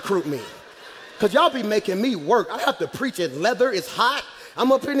church recruit me. Because y'all be making me work. I have to preach in leather. It's hot.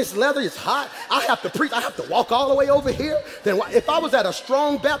 I'm up in this leather. It's hot. I have to preach. I have to walk all the way over here. Then if I was at a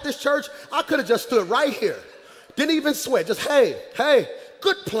strong Baptist church, I could have just stood right here. Didn't even sweat. Just, hey,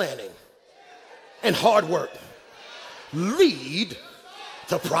 good planning and hard work lead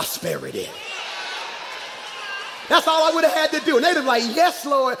to prosperity. That's all I would have had to do. And they'd be like, yes,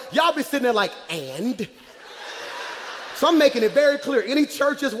 Lord. Y'all be sitting there like, and? So I'm making it very clear. Any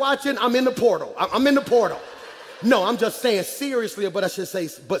churches watching, I'm in the portal. I'm in the portal. No, I'm just saying seriously, but I should say,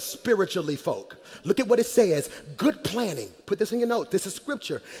 but spiritually folk. Look at what it says. Good planning. Put this in your notes. This is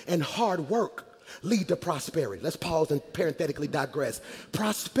scripture. And hard work lead to prosperity. Let's pause and parenthetically digress.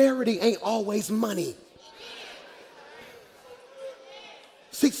 Prosperity ain't always money.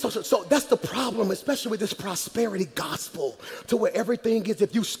 See, so that's the problem, especially with this prosperity gospel, to where everything is,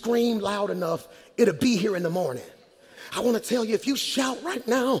 if you scream loud enough, it'll be here in the morning. I want to tell you, if you shout right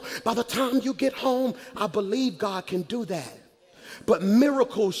now, by the time you get home, I believe God can do that. But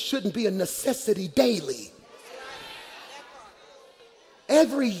miracles shouldn't be a necessity daily.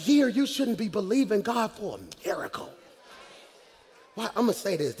 Every year, you shouldn't be believing God for a miracle. Why? I'm going to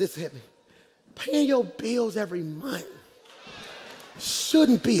say this hit me. Paying your bills every month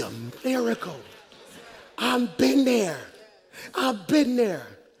shouldn't be a miracle. I've been there.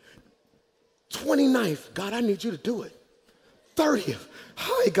 29th, God, I need you to do it. 30th,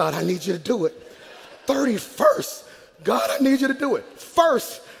 hi, God, I need you to do it. 31st, God, I need you to do it.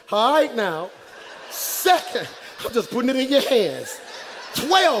 First, all right now. Second, I'm just putting it in your hands.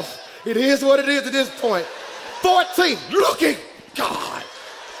 12th, it is what it is at this point. 14th, looking, God.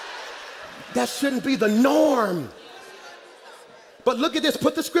 That shouldn't be the norm. But look at this,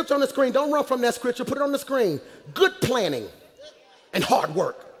 put the scripture on the screen. Don't run from that scripture, put it on the screen. Good planning and hard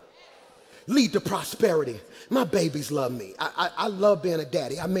work lead to prosperity. My babies love me. I love being a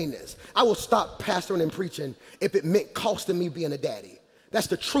daddy. I mean this. I will stop pastoring and preaching if it meant costing me being a daddy. That's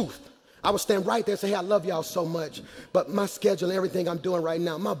the truth. I would stand right there and say, hey, I love y'all so much, but my schedule and everything I'm doing right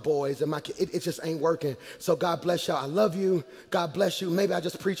now, my boys and my kids, it just ain't working. So God bless y'all. I love you. God bless you. Maybe I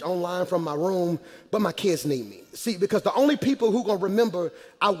just preach online from my room, but my kids need me. See, because the only people who gonna remember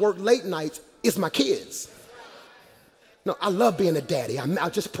I work late nights is my kids. No, I love being a daddy. I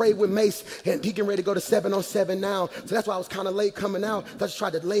just prayed with Mace, and he getting ready to go to 7 on 7 now. So that's why I was kind of late coming out. I just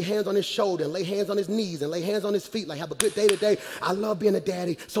tried to lay hands on his shoulder and lay hands on his knees and lay hands on his feet, like have a good day today. I love being a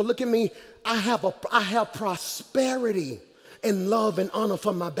daddy. So look at me. I have prosperity and love and honor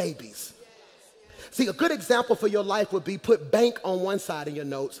for my babies. See, a good example for your life would be put bank on one side in your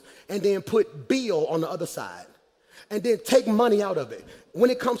notes and then put bill on the other side. And then take money out of it. When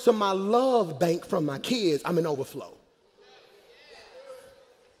it comes to my love bank from my kids, I'm in overflow.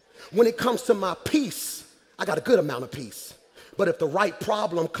 When it comes to my peace, I got a good amount of peace. But if the right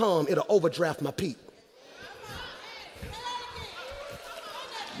problem comes, it'll overdraft my peak.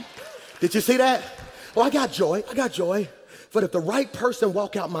 Did you see that? Oh, I got joy. But if the right person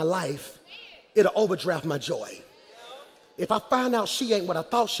walk out my life, it'll overdraft my joy. If I find out she ain't what I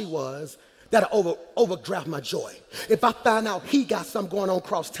thought she was, that'll overdraft my joy. If I find out he got something going on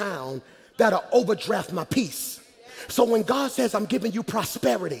across town, that'll overdraft my peace. So when God says I'm giving you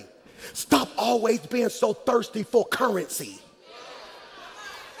prosperity, stop always being so thirsty for currency.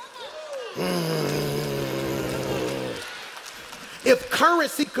 If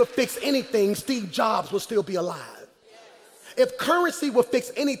currency could fix anything, Steve Jobs would still be alive. If currency would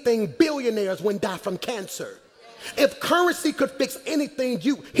fix anything, billionaires wouldn't die from cancer. If currency could fix anything,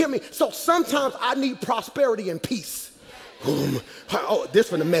 you hear me? So sometimes I need prosperity and peace. Oh,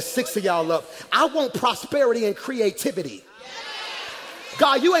 this one to mess 6 of y'all up. I want prosperity and creativity.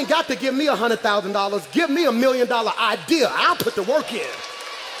 God, you ain't got to give me $100,000. Give me $1 million idea. I'll put the work in.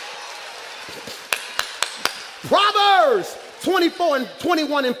 Proverbs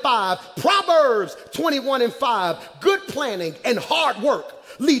 21:5. Proverbs 21:5. Good planning and hard work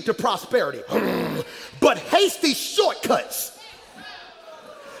lead to prosperity. But hasty shortcuts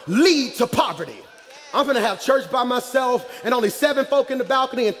lead to poverty. I'm gonna have church by myself and only 7 folk in the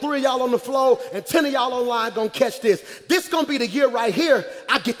balcony and 3 of y'all on the floor and 10 of y'all online gonna catch this. This gonna be the year right here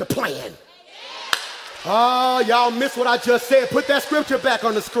I get the plan. Oh, y'all missed what I just said. Put that scripture back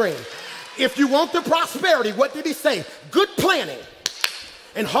on the screen. If you want the prosperity, what did he say? Good planning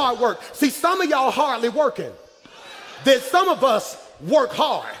and hard work. See, some of y'all hardly working. Then some of us work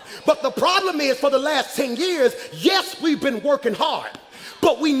hard. But the problem is for the last 10 years, yes, we've been working hard,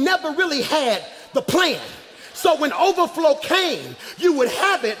 but we never really had the plan. So when overflow came, you would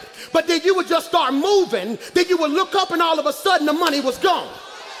have it, but then you would just start moving. Then you would look up and all of a sudden the money was gone.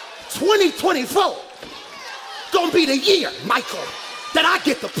 2024 gonna be the year, Michael, that I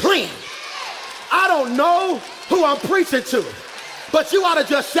get the plan. I don't know who I'm preaching to, but you ought to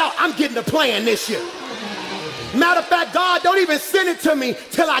just shout, I'm getting the plan this year. Matter of fact, God, don't even send it to me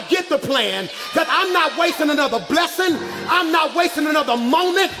till I get the plan, because I'm not wasting another blessing. I'm not wasting another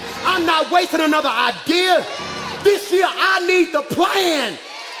moment. I'm not wasting another idea. This year, I need the plan.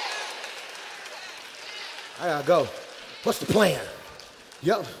 I gotta go. What's the plan?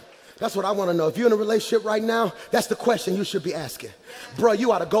 Yep. That's what I want to know. If you're in a relationship right now, that's the question you should be asking. Bro,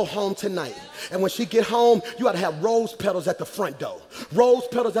 you ought to go home tonight. And when she get home, you ought to have rose petals at the front door. Rose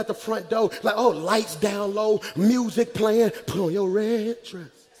petals at the front door. Like, oh, lights down low, music playing. Put on your red dress.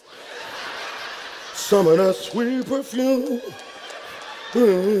 Some of that sweet perfume.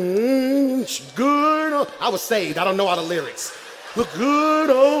 Good. I was saved. I don't know all the lyrics. look good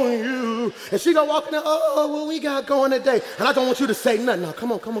on you. And she gonna walk in there, oh, what we got going today? And I don't want you to say nothing. No,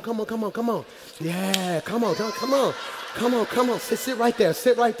 come on, come on, come on, come on, come on. Yeah, come on, come on. Come on, come on, sit right there,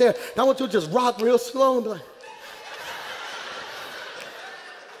 sit right there. I want you to just rock real slow and be like,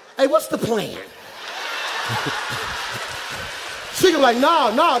 hey, what's the plan? She gonna be like,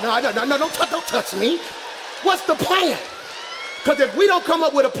 no, don't touch me. What's the plan? Because if we don't come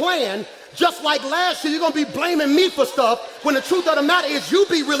up with a plan, just like last year, you're gonna be blaming me for stuff when the truth of the matter is you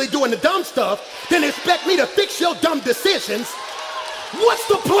be really doing the dumb stuff, then expect me to fix your dumb decisions. What's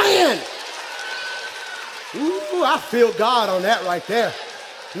the plan? Ooh, I feel God on that right there.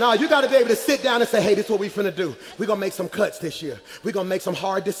 No, you gotta be able to sit down and say, hey, this is what we finna do. We're gonna make some cuts this year. We're gonna make some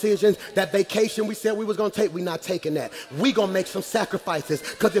hard decisions. That vacation we said we was gonna take, we're not taking that. We're gonna make some sacrifices.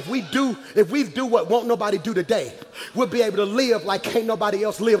 Because if we do what won't nobody do today, we'll be able to live like can't nobody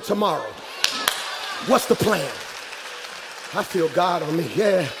else live tomorrow. What's the plan? I feel God on me,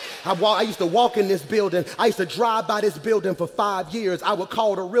 yeah. I used to walk in this building. I used to drive by this building for 5 years. I would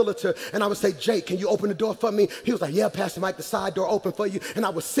call the realtor and I would say, Jake, can you open the door for me? He was like, yeah, Pastor Mike, the side door open for you. And I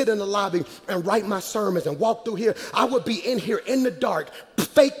would sit in the lobby and write my sermons and walk through here. I would be in here in the dark,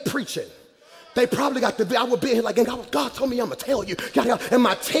 fake preaching. They probably got to be, I would be here like, and God told me I'm going to tell you. And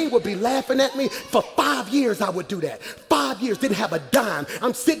my team would be laughing at me. For 5 years, I would do that. 5 years, didn't have a dime.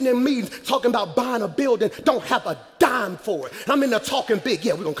 I'm sitting in meetings talking about buying a building, don't have a dime for it. And I'm in there talking big.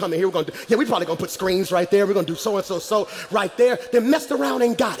 Yeah, we're going to come in here. We're going to do, yeah, we probably going to put screens right there. We're going to do so right there. Then messed around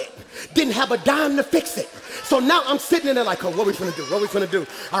and got it. Didn't have a dime to fix it. So now I'm sitting in there like, oh, what we finna do? What we finna do?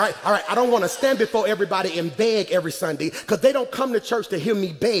 All right. I don't want to stand before everybody and beg every Sunday because they don't come to church to hear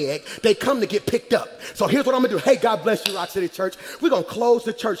me beg. They come to get picked up. So here's what I'm gonna do. Hey, God bless you, Rock City Church. We're gonna close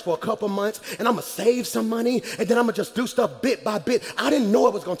the church for a couple months and I'm gonna save some money and then I'm gonna just do stuff bit by bit. I didn't know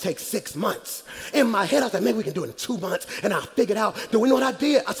it was gonna take 6 months. In my head, I was like, maybe we can do it in 2 months and I'll figure it out. Do we know what I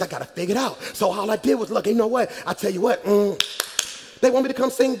did? I said, I gotta figure it out. So all I did was, look, you know what? I tell you what, they want me to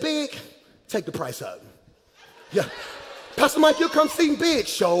come sing big? Take the price up. Yeah. Pastor Mike, you'll come sing big.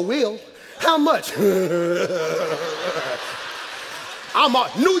 Sure will. How much? I'm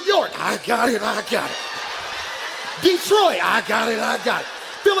New York. I got it. Detroit. I got it.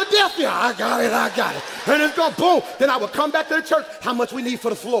 Philadelphia. I got it. And it's going boom. Then I would come back to the church. How much we need for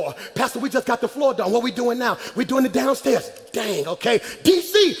the floor? Pastor, we just got the floor done. What we doing now? We doing it downstairs. Dang, okay.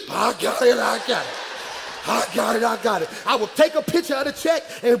 DC. I got it. I got it. I will take a picture of the check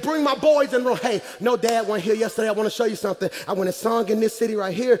and bring my boys in the room. Hey, no, Dad wasn't here yesterday. I want to show you something. I went and sung in this city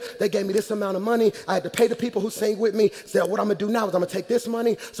right here. They gave me this amount of money. I had to pay the people who sang with me. Said, what I'm going to do now is I'm going to take this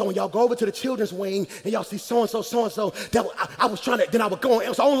money. So when y'all go over to the children's wing and y'all see so-and-so, I was trying to, then I would go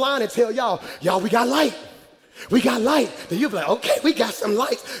online and tell y'all, we got light. We got light. Then you'll be like, okay, we got some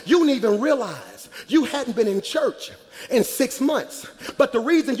lights. You didn't even realize you hadn't been in church in 6 months. But the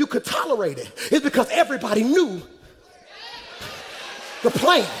reason you could tolerate it is because everybody knew the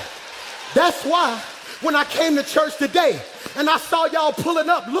plan. That's why when I came to church today and I saw y'all pulling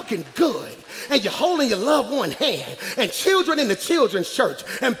up looking good and you're holding your loved one hand and children in the children's church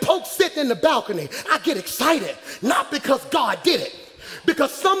and folks sitting in the balcony, I get excited, not because God did it,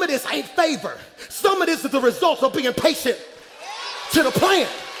 because some of this ain't favor. Some of this is the result of being patient to the plan.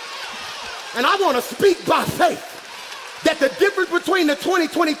 And I want to speak by faith that the difference between the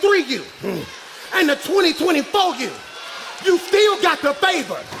 2023 you and the 2024 you still got the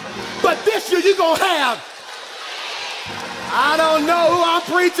favor. But this year you're going to have, I don't know who I'm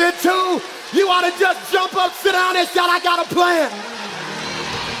preaching to. You ought to just jump up, sit down and shout, I got a plan.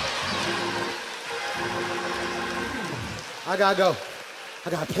 I got to go. I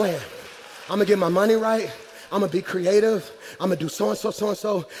got a plan. I'm going to get my money right. I'm going to be creative. I'm going to do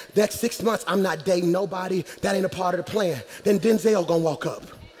so-and-so. Next 6 months, I'm not dating nobody. That ain't a part of the plan. Then Denzel going to walk up.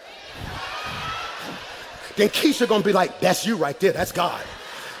 Then Keisha going to be like, that's you right there. That's God.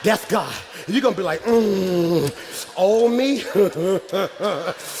 That's God. And you're going to be like, oh me.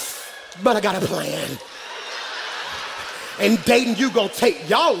 But I got a plan. And dating you going to take,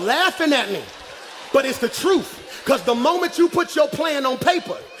 y'all laughing at me. But it's the truth. Because the moment you put your plan on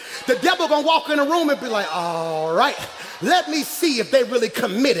paper, the devil gonna walk in the room and be like, all right, let me see if they really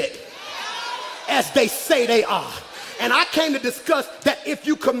committed as they say they are. And I came to discuss that if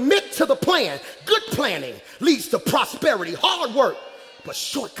you commit to the plan, good planning leads to prosperity, hard work, but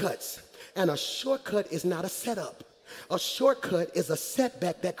shortcuts. And a shortcut is not a setup. A shortcut is a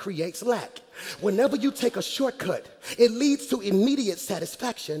setback that creates lack. Whenever you take a shortcut, it leads to immediate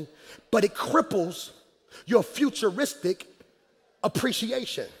satisfaction, but it cripples your futuristic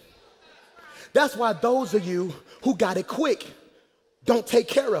appreciation. That's why those of you who got it quick don't take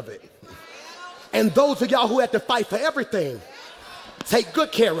care of it. And those of y'all who had to fight for everything take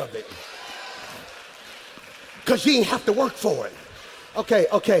good care of it. Because you ain't have to work for it. Okay.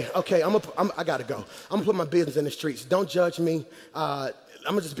 I gotta go. I'm gonna put my business in the streets. Don't judge me. I'm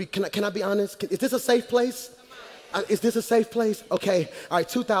gonna just be, can I be honest? Is this a safe place? Is this a safe place? Okay, all right,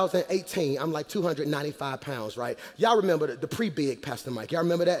 2018, I'm like 295 pounds, right? Y'all remember the pre-big Pastor Mike. Y'all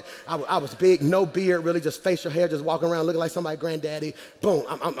remember that? I was big, no beard, really just facial hair, just walking around looking like somebody's granddaddy. Boom,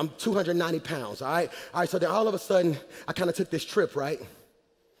 I'm 290 pounds, all right? All right, so then all of a sudden, I kind of took this trip, right?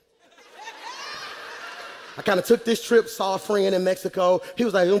 I kind of took this trip, saw a friend in Mexico. He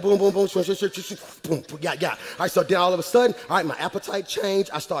was like, boom, boom, boom, boom, boom, yeah. All right, so then all of a sudden, all right, my appetite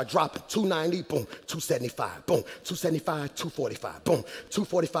changed. I started dropping 290, boom, 275, boom, 275, 245, boom,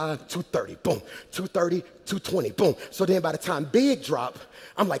 245, 230, boom, 230, 220, boom. So then by the time big drop,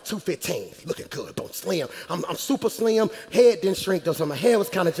 I'm like 215, looking good, boom, slim. I'm super slim, head didn't shrink though, so my head was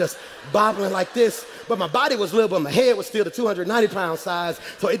kind of just bobbling like this, but my body was little, but my head was still the 290-pound size,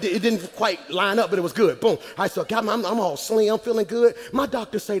 so it didn't quite line up, but it was good, boom. All right, so I'm all slim, feeling good. My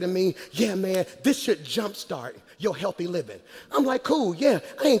doctor say to me, yeah, man, this should jumpstart your healthy living. I'm like, cool, yeah,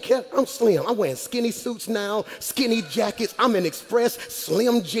 I ain't care, I'm slim. I'm wearing skinny suits now, skinny jackets, I'm in Express,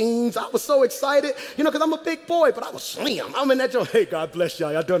 slim jeans. I was so excited, you know, because I'm a big boy, but I was slim. I'm in that joint, hey, God bless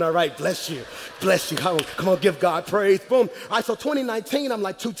y'all, y'all doing all right, bless you, bless you. Come on, give God praise, boom. All right, so 2019, I'm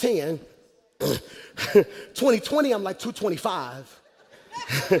like 210. 2020, I'm like 225.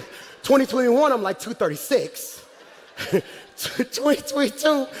 2021, I'm like 236.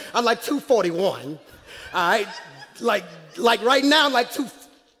 2022, I'm like 241. All right, like right now, like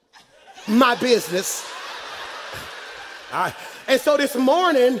my business. All right, and so this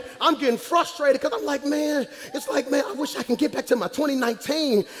morning, I'm getting frustrated because I'm like, man, it's like, man, I wish I can get back to my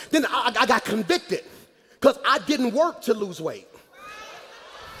 2019. Then I got convicted because I didn't work to lose weight.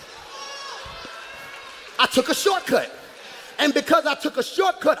 I took a shortcut. And because I took a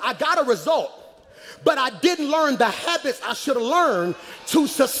shortcut, I got a result. But I didn't learn the habits I should have learned to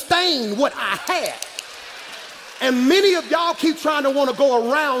sustain what I had. And many of y'all keep trying to want to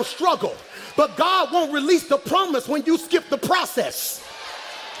go around struggle. But God won't release the promise when you skip the process.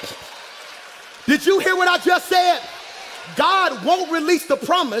 Did you hear what I just said? God won't release the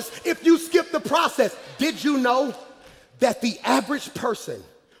promise if you skip the process. Did you know that the average person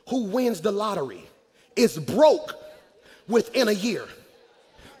who wins the lottery is broke within a year?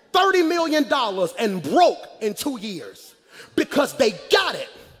 $30 million and broke in 2 years because they got it,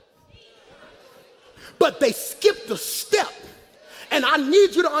 but they skipped the step. And I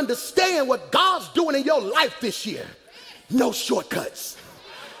need you to understand what God's doing in your life this year. No shortcuts.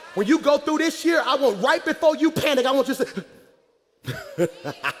 When you go through this year, I want right before you panic, I want you to say,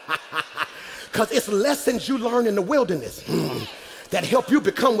 because it's lessons you learn in the wilderness that help you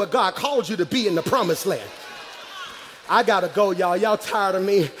become what God called you to be in the promised land. I gotta go, y'all. Y'all tired of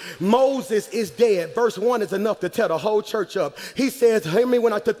me. Moses is dead. Verse 1 is enough to tell the whole church up. He says, hear me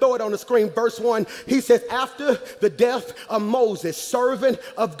when I throw it on the screen. Verse 1, he says, after the death of Moses, servant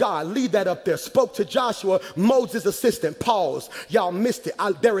of God, leave that up there, spoke to Joshua, Moses' assistant. Pause. Y'all missed it.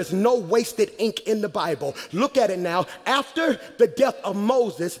 There is no wasted ink in the Bible. Look at it now. After the death of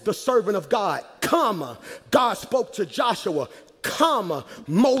Moses, the servant of God, comma, God spoke to Joshua, comma,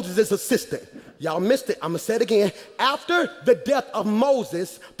 Moses' assistant. Y'all missed it. I'm going to say it again. After the death of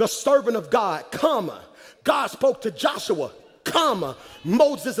Moses, the servant of God, comma, God spoke to Joshua, comma,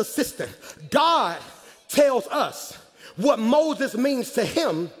 Moses' assistant. God tells us what Moses means to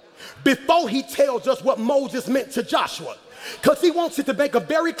him before he tells us what Moses meant to Joshua. Because he wants it to make a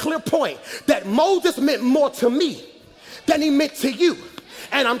very clear point that Moses meant more to me than he meant to you.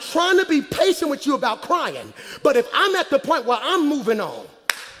 And I'm trying to be patient with you about crying. But if I'm at the point where I'm moving on,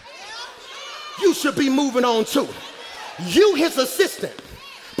 you should be moving on too. You his assistant,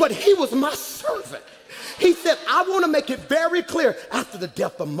 but he was my servant. He said, I want to make it very clear. After the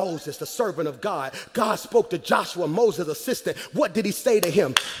death of Moses, the servant of God, God spoke to Joshua, Moses' assistant. What did he say to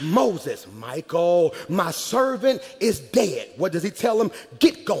him? Moses, Michael, my servant is dead. What does he tell him?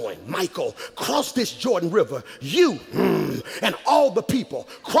 Get going, Michael. Cross this Jordan River. You and all the people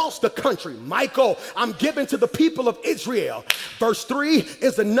cross the country. Michael, I'm giving to the people of Israel. Verse 3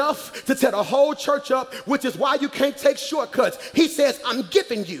 is enough to tell the whole church up, which is why you can't take shortcuts. He says, I'm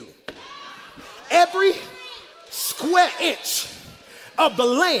giving you every square inch of the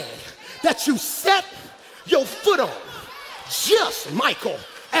land that you set your foot on. Just, Michael,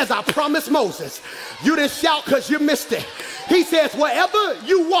 as I promised Moses. You didn't shout because you missed it. He says, wherever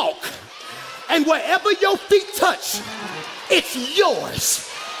you walk and wherever your feet touch, it's yours.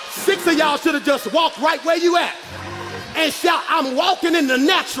 6 of y'all should have just walked right where you at and shout, I'm walking in the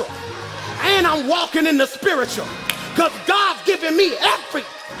natural and I'm walking in the spiritual. because God's giving me every.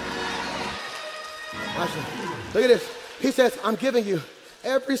 Look at this. He says, I'm giving you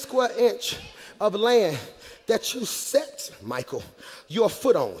every square inch of land that you set, Michael, your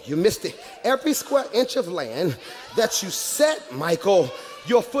foot on. You missed it. Every square inch of land that you set, Michael,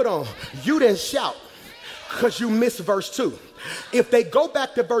 your foot on. You didn't shout because you missed verse 2. If they go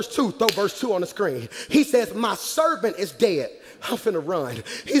back to verse 2, throw verse 2 on the screen. He says, my servant is dead. I'm finna run.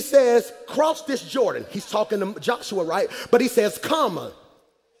 He says, cross this Jordan. He's talking to Joshua, right? But he says, comma.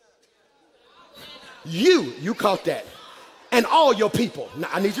 You caught that. And all your people. Now,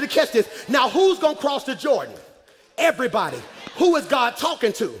 I need you to catch this. Now, who's going to cross the Jordan? Everybody. Who is God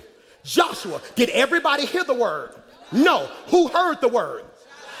talking to? Joshua. Did everybody hear the word? No. Who heard the word?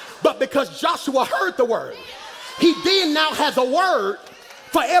 But because Joshua heard the word, he then now has a word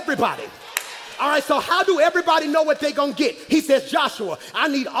for everybody. All right, so how do everybody know what they're going to get? He says, Joshua, I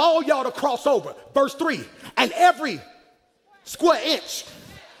need all y'all to cross over. Verse 3. And every square inch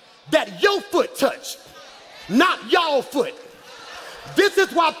that your foot touched, not y'all foot. This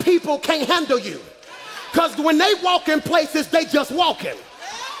is why people can't handle you. Because when they walk in places, they just walking.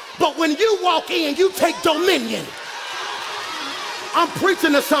 But when you walk in, you take dominion. I'm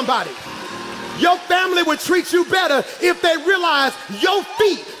preaching to somebody. Your family would treat you better if they realize your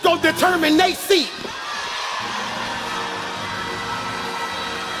feet gonna determine their seat.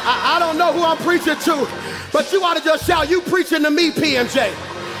 I don't know who I'm preaching to, but you ought to just shout, you preaching to me, PMJ.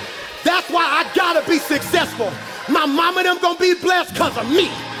 That's why I gotta be successful. My mama and them gonna be blessed because of me.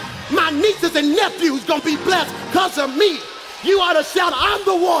 My nieces and nephews gonna be blessed because of me. You ought to shout, I'm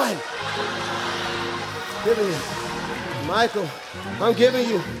the one. Giving you, Michael, I'm giving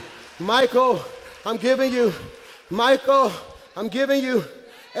you. Michael, I'm giving you. Michael, I'm giving you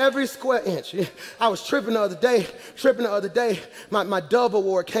every square inch. I was tripping the other day. My Dove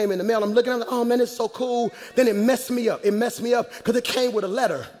Award came in the mail. I'm looking, I'm like, oh man, it's so cool. Then it messed me up. It messed me up because it came with a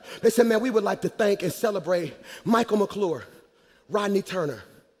letter. They said, man, we would like to thank and celebrate Michael McClure, Rodney Turner,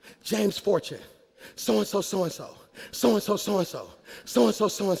 James Fortune, so-and-so, so-and-so, so-and-so, so-and-so, so-and-so,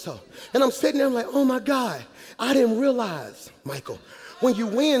 so-and-so. And I'm sitting there, I'm like, oh my God, I didn't realize, Michael, when you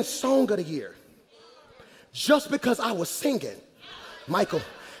win Song of the Year, just because I was singing, Michael,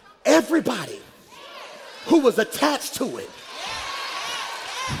 everybody who was attached to it.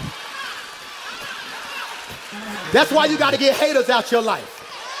 That's why you got to get haters out your life.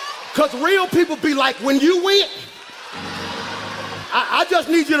 Because real people be like, when you win, I just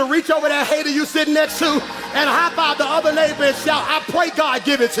need you to reach over that hater you sitting next to and high five the other neighbor and shout, I pray God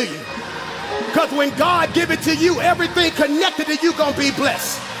give it to you. Because when God give it to you, everything connected to you gonna be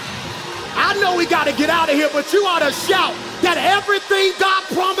blessed. I know we got to get out of here, but you ought to shout that everything God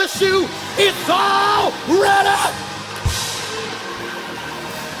promised you, it's all ready.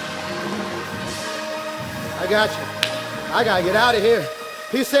 I got you. I got to get out of here.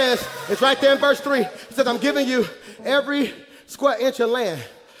 He says, it's right there in verse 3. He says, I'm giving you every square inch of land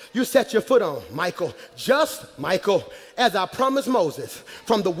you set your foot on, Michael, just, Michael, as I promised Moses,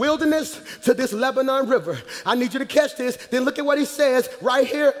 from the wilderness to this Lebanon river. I need you to catch this. Then look at what he says right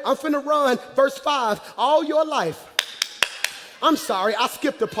here. I'm finna run, verse 5, all your life. I'm sorry, I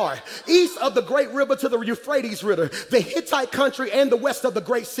skipped a part. East of the great river to the Euphrates River, the Hittite country and the west of the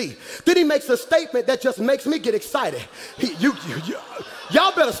great sea. Then he makes a statement that just makes me get excited.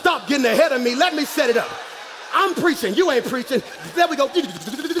 Y'all better stop getting ahead of me. Let me set it up. I'm preaching, you ain't preaching. There we go.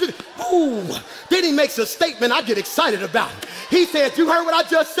 Ooh. Then he makes a statement I get excited about. He says, you heard what I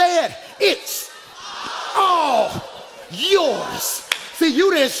just said? It's all yours. See,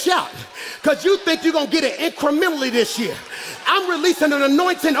 you didn't shout because you think you're going to get it incrementally this year. I'm releasing an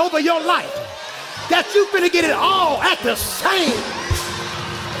anointing over your life that you're going to get it all at the same.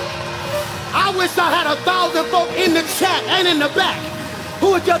 I wish I had 1,000 folk in the chat and in the back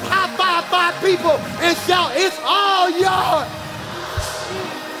who would just high-five 5 people and shout, it's all yours.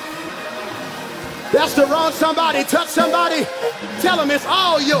 That's the wrong somebody. Touch somebody. Tell them it's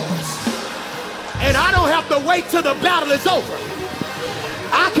all yours. And I don't have to wait till the battle is over.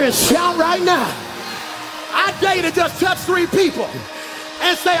 I can shout right now. I dare you to just touch 3 people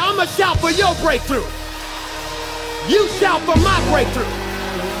and say, I'm going to shout for your breakthrough. You shout for my breakthrough.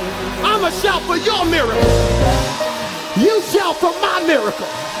 I'm going to shout for your miracle. You shout for my miracle.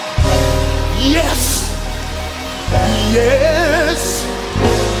 Yes. Yes.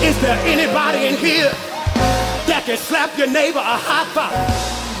 Is there anybody in here that can slap your neighbor a high five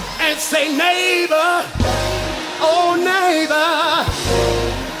and say, neighbor, oh neighbor,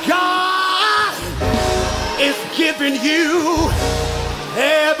 God is giving you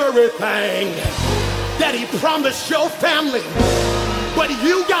everything that he promised your family. But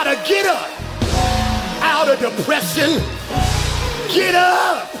you gotta get up out of depression. Get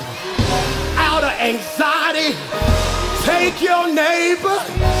up out of anxiety. Take your neighbor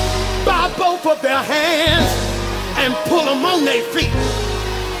by both of their hands and pull them on their feet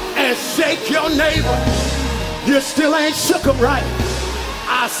and shake your neighbor. You still ain't shook them right.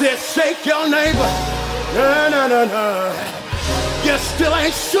 I said shake your neighbor. No, no, no, no. You still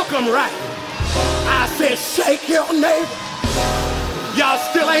ain't shook them right. I said shake your neighbor. Y'all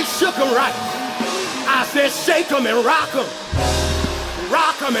still ain't shook them right. I said shake them and rock them.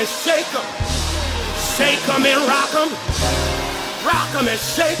 Rock them and shake them. Shake them and rock them. Rock them and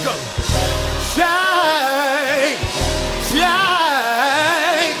shake them. Shake,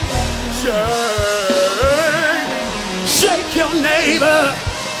 shake, shake. Shake your neighbor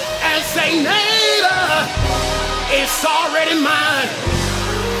and say, neighbor, it's already mine.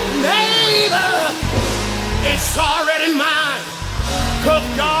 Neighbor, it's already mine. 'Cause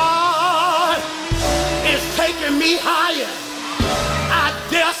God is taking me higher. I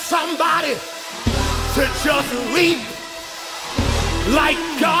dare somebody to just leap like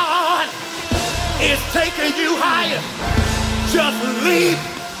God is taking you higher. Just leap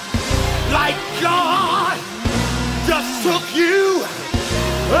like God just took you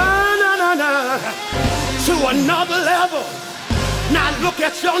to another level. Now look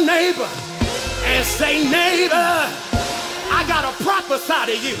at your neighbor and say, neighbor, I got to prophesy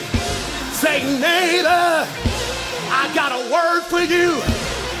to you. Say, neighbor, I got a word for you.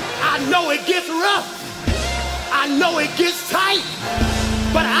 I know it gets rough. I know it gets tight.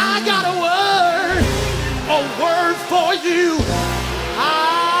 But I got a word for you.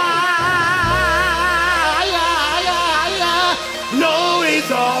 I know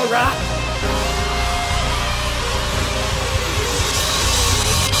it's all right.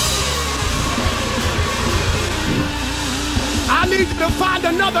 I need you to find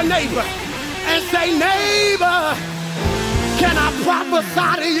another neighbor and say, neighbor, can I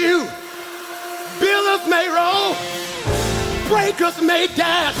prophesy to you? Builders may roll, breakers may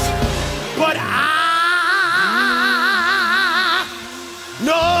dash, but I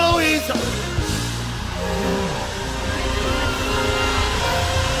know he's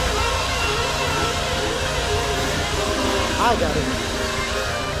I got it.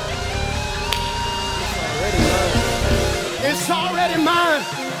 It's already mine.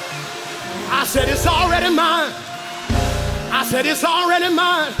 I said it's already mine. I said it's already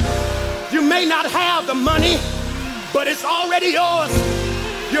mine. You may not have the money, but it's already yours.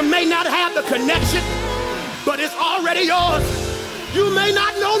 You may not have the connection, but it's already yours. You may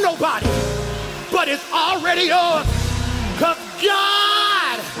not know nobody, but it's already yours. 'Cause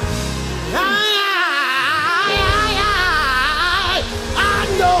God, I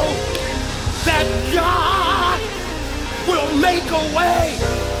know that God will make a way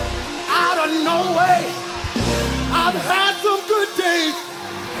out of no way. I've had some good days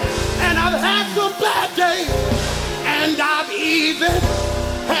and I've had some bad days, and I've even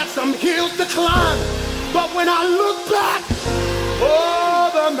had some hills to climb. But when I look back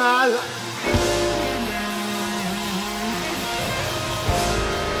over my life,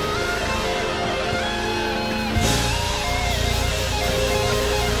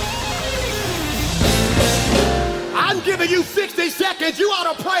 I'm giving you 60 seconds. You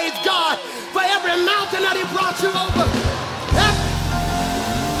ought to praise God for every mountain that he brought you over.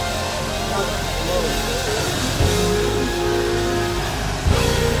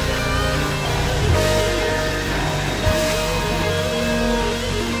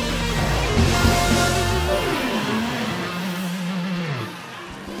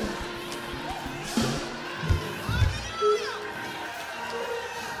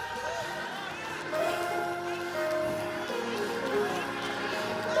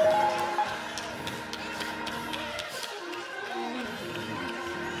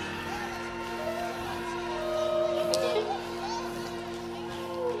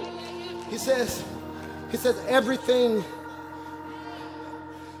 He says,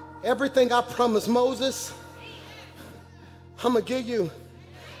 everything I promised Moses, I'm gonna give you.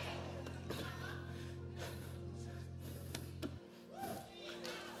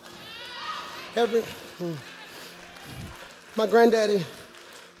 My granddaddy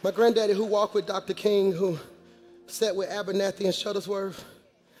who walked with Dr. King, who sat with Abernathy and Shuttlesworth,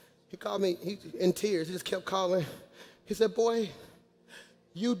 he called me in tears. He just kept calling. He said, boy,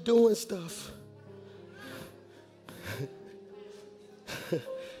 you doing stuff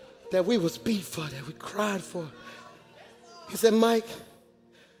that we was beat for, that we cried for. He said, Mike,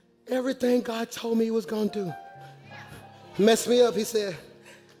 everything God told me he was gonna do messed me up. He said,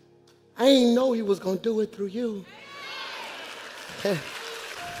 I ain't know he was gonna do it through you.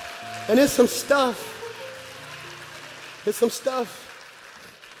 And there's some stuff There's some stuff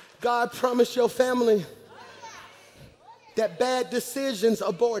God promised your family that bad decisions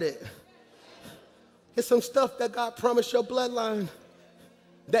aborted. There's some stuff that God promised your bloodline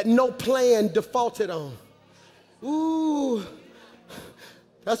that no plan defaulted on. Ooh.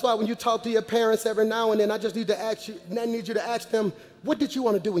 That's why when you talk to your parents every now and then, I need you to ask them, what did you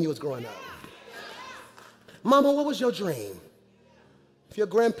want to do when you was growing up? Mama, what was your dream? If your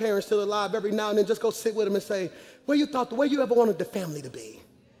grandparents still alive, every now and then just go sit with them and say, where you ever wanted the family to be?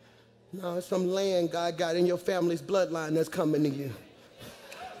 No, it's some land God got in your family's bloodline that's coming to you.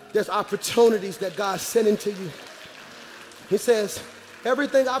 There's opportunities that God's sending to you. He says,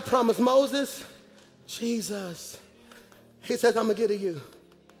 everything I promised Moses, Jesus, he says, I'm gonna give to you.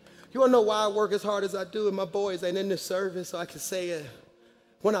 You wanna know why I work as hard as I do and my boys ain't in this service so I can say it.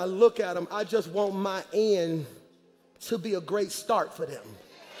 When I look at them, I just want my end to be a great start for them.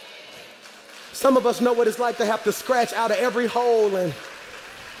 Some of us know what it's like to have to scratch out of every hole, and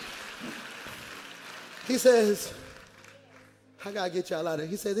he says, I gotta get y'all out of here.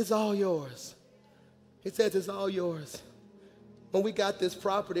 He says, it's all yours. He says, it's all yours. When we got this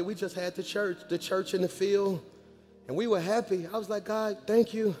property, we just had the church in the field, and we were happy. I was like, God,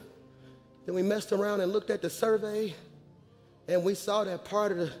 thank you. Then we messed around and looked at the survey, and we saw that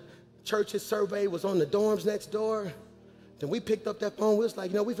part of the church's survey was on the dorms next door. Then we picked up that phone. We was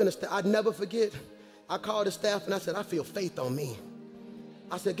like, we finna I'd never forget. I called the staff, and I said, I feel faith on me.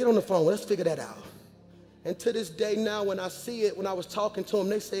 I said, get on the phone. Let's figure that out. And to this day now, when I see it, when I was talking to them,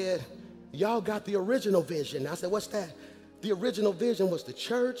 they said, y'all got the original vision. I said, what's that? The original vision was the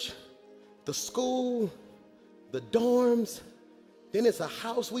church, the school, the dorms. Then it's a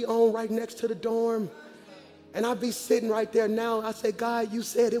house we own right next to the dorm. And I'd be sitting right there now. I say, God, you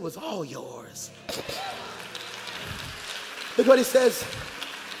said it was all yours. Look what he says.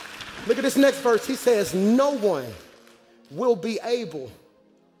 Look at this next verse. He says, no one will be able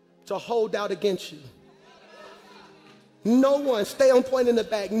to hold out against you. No one, stay on point in the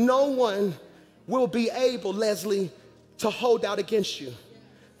back. No one will be able, Leslie, to hold out against you.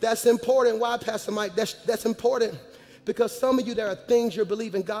 That's important. Why, Pastor Mike? That's important because some of you, there are things you're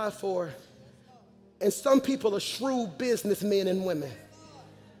believing God for. And some people are shrewd businessmen and women.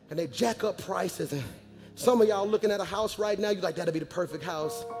 And they jack up prices. And some of y'all looking at a house right now, you're like, that'll be the perfect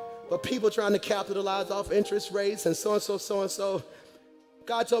house. But people trying to capitalize off interest rates and so-and-so, so-and-so.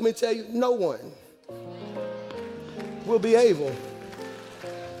 God told me to tell you, no one will be able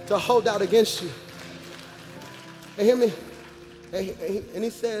to hold out against you. And hear me? And he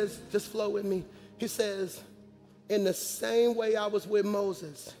says, just flow with me. He says, in the same way I was with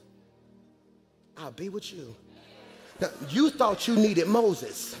Moses, I'll be with you. Now, you thought you needed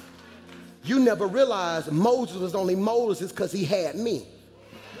Moses. You never realized Moses was only Moses because he had me.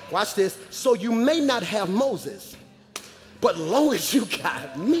 Watch this. So you may not have Moses, but long as you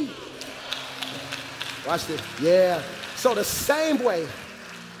got me. Watch this. Yeah. So the same way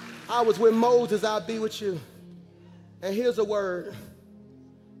I was with Moses, I'll be with you. And here's a word.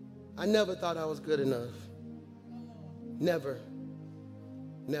 I never thought I was good enough. Never.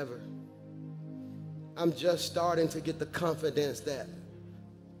 Never. I'm just starting to get the confidence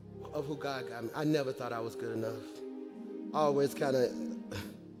of who God got me. I never thought I was good enough. I always kind of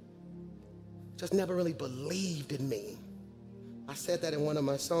just never really believed in me. I said that in one of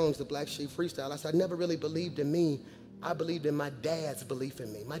my songs, the Black Sheep Freestyle. I said, I never really believed in me. I believed in my dad's belief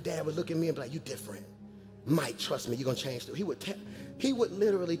in me. My dad would look at me and be like, you different. Mike, trust me, you're going to change. He would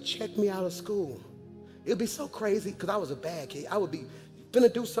literally check me out of school. It would be so crazy because I was a bad kid. I would be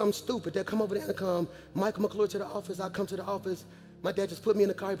finna do something stupid. They'd come over there and come, Michael McClure to the office. I'd come to the office. My dad just put me in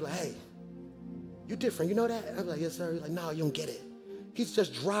the car. He'd be like, hey, you different. You know that? I'd be like, yes, sir. He's like, no, you don't get it. He's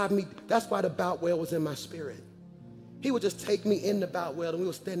just driving me. That's why the Boutwell was in my spirit. He would just take me in the Boutwell and we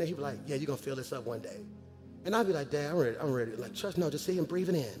would stand there. He'd be like, yeah, you're going to fill this up one day. And I'd be like, Dad, I'm ready. Like, trust, no, just see him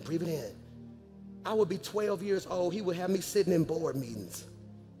breathing in, breathing in. I would be 12 years old. He would have me sitting in board meetings,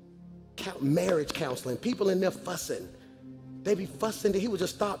 marriage counseling, people in there fussing. They be fussing. He would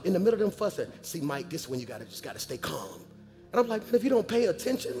just stop in the middle of them fussing. See, Mike, this is when you just got to stay calm. And I'm like, man, if you don't pay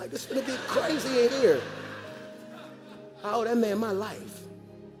attention, like, this is going to get crazy in here. I owe that man my life.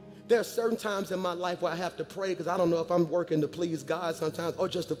 There are certain times in my life where I have to pray because I don't know if I'm working to please God sometimes or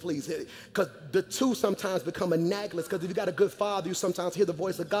just to please him. Because the two sometimes become analogous because if you got a good father, you sometimes hear the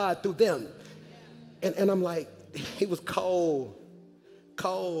voice of God through them. And I'm like, he was cold,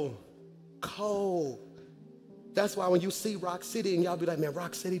 cold, cold. That's why when you see Rock City and y'all be like, man,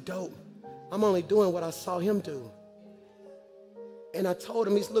 Rock City dope. I'm only doing what I saw him do. And I told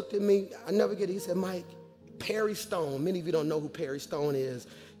him, he's looked at me, I never get it. He said, Mike, Perry Stone. Many of you don't know who Perry Stone is.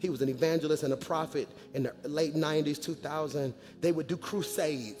 He was an evangelist and a prophet in the late 90s, 2000. They would do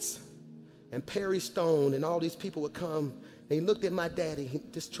crusades. And Perry Stone and all these people would come. And he looked at my daddy.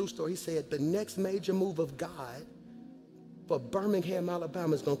 This true story. He said, the next major move of God for Birmingham,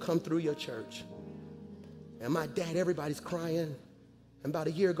 Alabama is going to come through your church. And my dad, everybody's crying. And about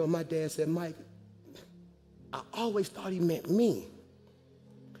a year ago, my dad said, Mike, I always thought he meant me.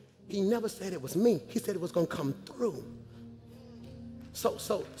 He never said it was me. He said it was going to come through.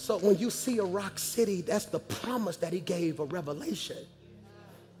 So when you see a rock city, that's the promise that he gave, a revelation.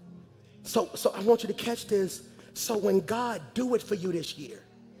 So I want you to catch this. So when God do it for you this year,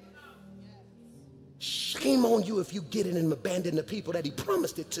 shame on you if you get in and abandon the people that he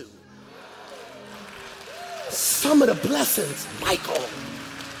promised it to. Some of the blessings, Michael,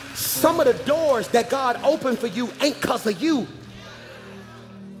 some of the doors that God opened for you ain't because of you.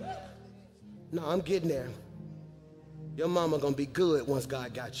 No, I'm getting there. Your mama gonna be good once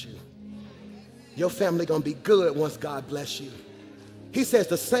God got you. Your family gonna be good once God bless you. He says,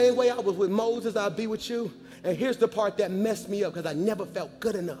 the same way I was with Moses, I'll be with you. And here's the part that messed me up because I never felt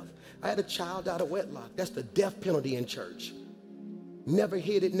good enough. I had a child out of wedlock. That's the death penalty in church. Never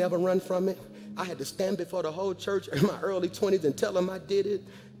hid it, never run from it. I had to stand before the whole church in my early 20s and tell them I did it.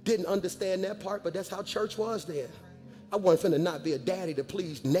 Didn't understand that part, but that's how church was then. I wasn't finna not be a daddy to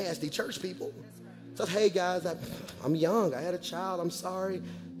please nasty church people. So, hey guys, I'm young. I had a child. I'm sorry.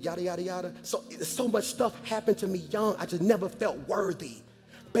 Yada, yada, yada. So much stuff happened to me young. I just never felt worthy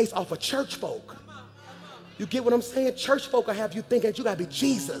based off of church folk. You get what I'm saying? Church folk will have you thinking you gotta be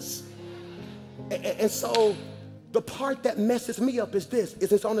Jesus. And so the part that messes me up is this,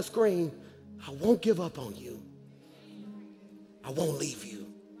 is it's on the screen. I won't give up on you. I won't leave you.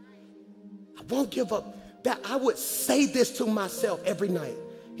 I won't give up. That I would say this to myself every night.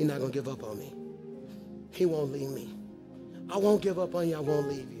 He's not gonna give up on me. He won't leave me. I won't give up on you. I won't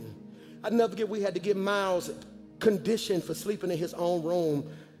leave you. I never forget we had to get Miles conditioned for sleeping in his own room.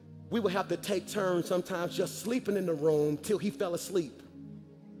 We would have to take turns sometimes just sleeping in the room till he fell asleep.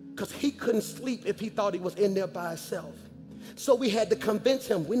 Because he couldn't sleep if he thought he was in there by himself. So we had to convince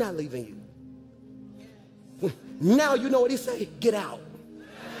him, we're not leaving you. Now you know what he say? Get out.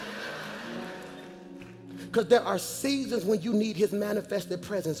 Because there are seasons when you need his manifested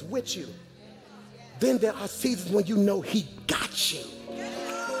presence with you. Then there are seasons when you know he got you.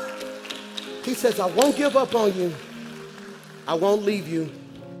 He says, I won't give up on you. I won't leave you.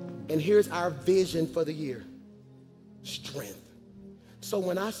 And here's our vision for the year. Strength. So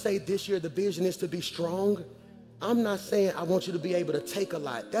when I say this year the vision is to be strong, I'm not saying I want you to be able to take a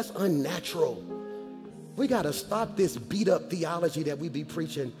lot. That's unnatural. We got to stop this beat up theology that we be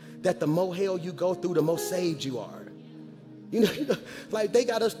preaching, that the more hell you go through, the more saved you are. You know, like they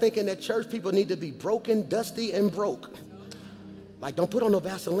got us thinking that church people need to be broken, dusty, and broke. Like, don't put on no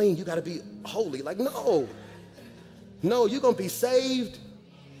Vaseline, you got to be holy. Like, no, you're going to be saved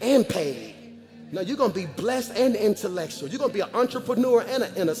and paid. No, you're going to be blessed and intellectual. You're going to be an entrepreneur and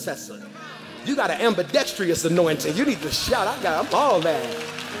an intercessor. You got an ambidextrous anointing. You need to shout, I'm all that.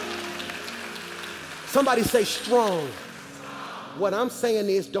 Somebody say strong. What I'm saying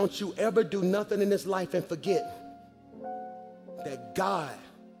is, don't you ever do nothing in this life and forget that God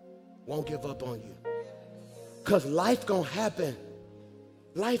won't give up on you. Because life gonna happen.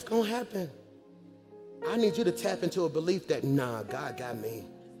 Life gonna happen. I need you to tap into a belief that, nah, God got me.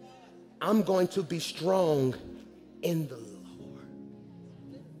 I'm going to be strong in the Lord.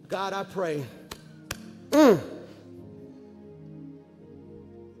 God, I pray.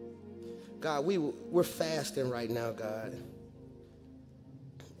 God, we're fasting right now, God.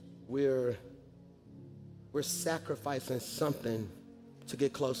 We're sacrificing something to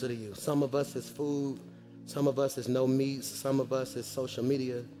get closer to you. Some of us is food. Some of us is no meats. Some of us is social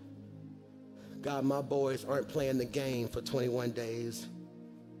media. God, my boys aren't playing the game for 21 days.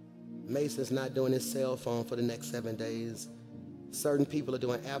 Mason's not doing his cell phone for the next 7 days. Certain people are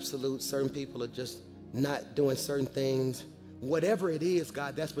doing absolute. Certain people are just not doing certain things. Whatever it is,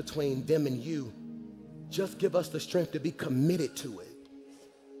 God, that's between them and you. Just give us the strength to be committed to it.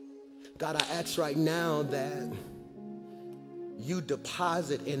 God, I ask right now that you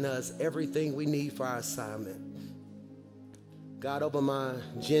deposit in us everything we need for our assignment. God, over my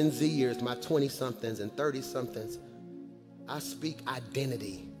Gen Z years, my 20-somethings and 30-somethings, I speak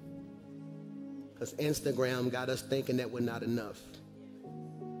identity. Because Instagram got us thinking that we're not enough.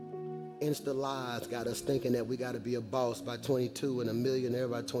 Insta lies got us thinking that we got to be a boss by 22 and a millionaire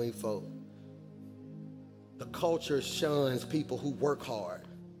by 24. The culture shuns people who work hard.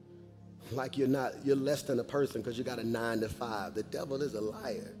 Like you're less than a person because you got a 9 to 5. The devil is a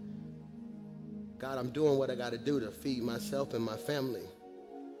liar. God, I'm doing what I got to do to feed myself and my family.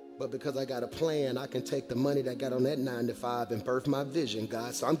 But because I got a plan, I can take the money that I got on that 9 to 5 and birth my vision,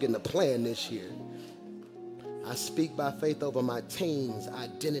 God. So I'm getting a plan this year. I speak by faith over my teens,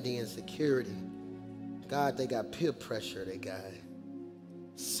 identity and security. God, they got peer pressure. They got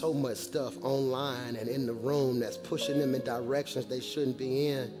so much stuff online and in the room that's pushing them in directions they shouldn't be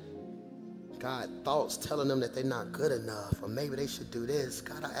in. God, thoughts telling them that they're not good enough, or maybe they should do this.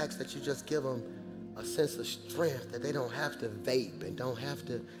 God, I ask that you just give them a sense of strength, that they don't have to vape and don't have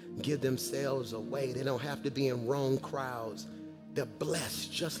to give themselves away. They don't have to be in wrong crowds. They're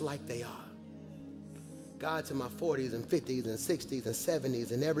blessed just like they are. God, to my 40s and 50s and 60s and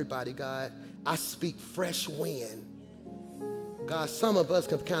 70s and everybody, God, I speak fresh wind. God, some of us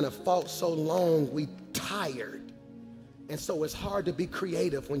have kind of fought so long, we tired. And so it's hard to be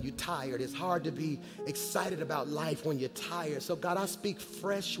creative when you're tired. It's hard to be excited about life when you're tired. So God, I speak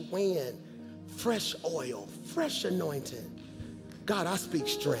fresh wind, fresh oil, fresh anointing. God, I speak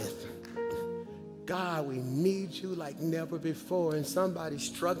strength. God, we need you like never before. And somebody's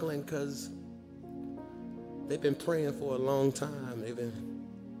struggling because they've been praying for a long time. They've been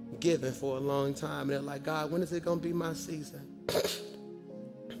giving for a long time. And they're like, God, when is it going to be my season?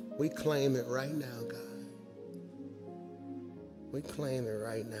 We claim it right now, God. We claim it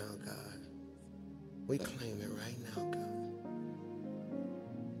right now, God. We claim it right now, God.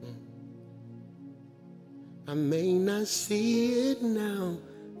 I may not see it now,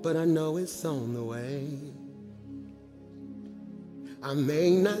 but I know it's on the way. I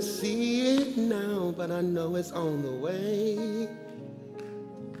may not see it now, but I know it's on the way.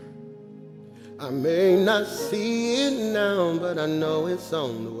 I may not see it now, but I know it's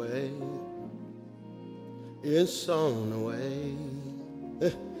on the way. It's on the way.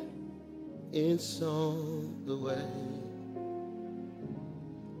 It's on the way.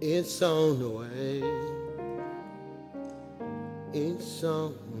 It's on the way. It's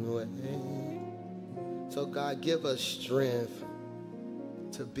on the way. So God, give us strength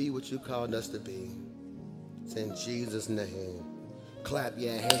to be what you called us to be. It's in Jesus' name. Clap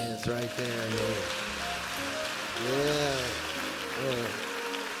your hands right there, man. Yeah.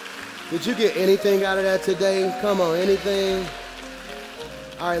 Did you get anything out of that today? Come on, anything?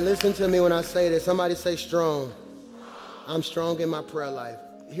 All right, listen to me when I say this. Somebody say strong. I'm strong in my prayer life.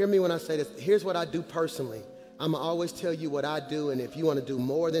 Hear me when I say this. Here's what I do personally. I'm going to always tell you what I do, and if you want to do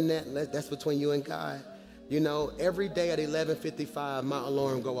more than that, that's between you and God. You know, every day at 11:55, my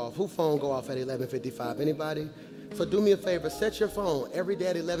alarm go off. Who phone go off at 11:55? Anybody? So do me a favor, set your phone. Every day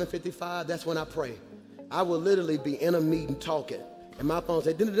at 11:55, that's when I pray. I will literally be in a meeting talking. And my phone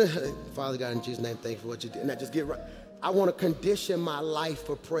say, Father God, in Jesus' name, thank you for what you did. And I just get right. I want to condition my life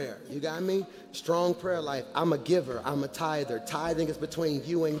for prayer. You got me? Strong prayer life. I'm a giver. I'm a tither. Tithing is between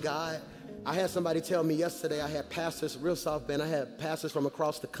you and God. I had somebody tell me yesterday, I had pastors, real soft band, I had pastors from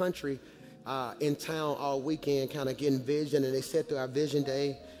across the country in town all weekend kind of getting vision. And they said through our vision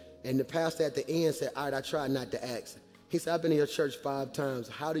day, and the pastor at the end said, all right, I tried not to ask. He said, I've been in your church 5 times.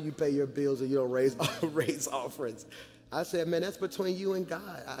 How do you pay your bills if you don't raise offerings? I said, man, that's between you and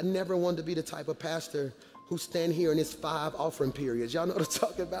God. I never wanted to be the type of pastor who stand here in his 5 offering periods. Y'all know what I'm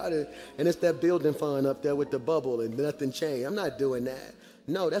talking about? And it's that building fund up there with the bubble and nothing changed. I'm not doing that.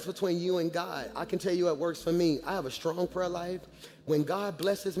 No, that's between you and God. I can tell you what works for me. I have a strong prayer life. When God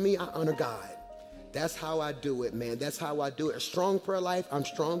blesses me, I honor God. That's how I do it, man. That's how I do it. A strong prayer life. I'm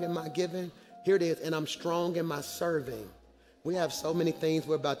strong in my giving. Here it is. And I'm strong in my serving. We have so many things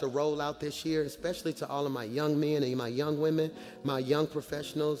we're about to roll out this year, especially to all of my young men and my young women, my young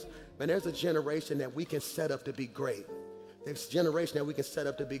professionals. Man, there's a generation that we can set up to be great. There's a generation that we can set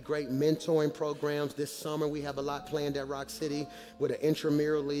up to be great. Mentoring programs. This summer, we have a lot planned at Rock City with an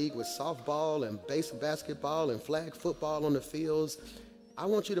intramural league with softball and basketball and flag football on the fields. I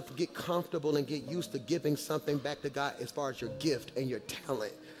want you to get comfortable and get used to giving something back to God as far as your gift and your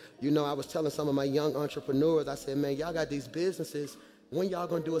talent. You know, I was telling some of my young entrepreneurs, I said, man, y'all got these businesses. When y'all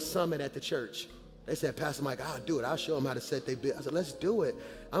gonna do a summit at the church? They said, Pastor Mike, I'll do it. I'll show them how to set their business. I said, let's do it.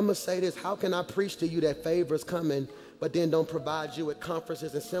 I'm gonna say this, how can I preach to you that favor's coming, but then don't provide you with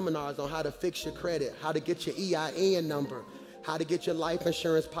conferences and seminars on how to fix your credit, how to get your EIN number, how to get your life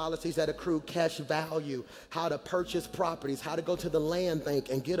insurance policies that accrue cash value, how to purchase properties, how to go to the land bank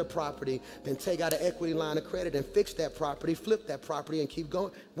and get a property, then take out an equity line of credit and fix that property, flip that property and keep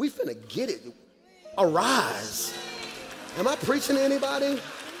going. We finna get it. Arise. Am I preaching to anybody?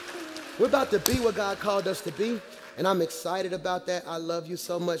 We're about to be what God called us to be, and I'm excited about that. I love you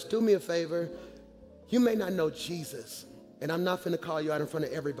so much. Do me a favor. You may not know Jesus, and I'm not finna call you out in front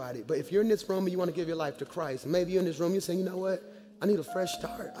of everybody, but if you're in this room and you want to give your life to Christ, maybe you're in this room, you're saying, you know what? I need a fresh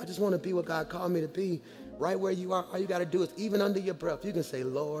start. I just want to be what God called me to be. Right where you are, all you got to do is, even under your breath, you can say,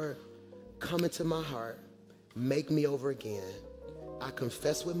 Lord, come into my heart. Make me over again. I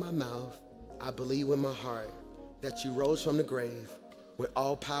confess with my mouth. I believe with my heart that you rose from the grave with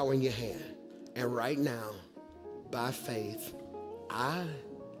all power in your hand. And right now, by faith, I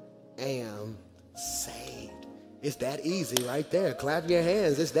am saved. It's that easy right there. Clap your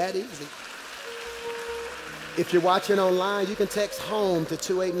hands. It's that easy. If you're watching online, you can text HOME to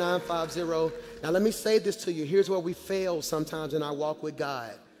 28950. Now, let me say this to you. Here's where we fail sometimes in our walk with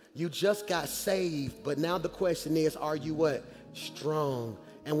God. You just got saved, but now the question is, are you what? Strong.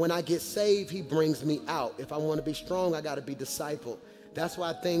 And when I get saved, he brings me out. If I want to be strong, I got to be discipled. That's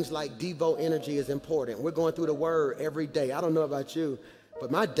why things like Devo energy is important. We're going through the word every day. I don't know about you,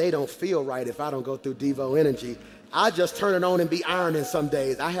 but my day don't feel right if I don't go through Devo energy. I just turn it on and be ironing some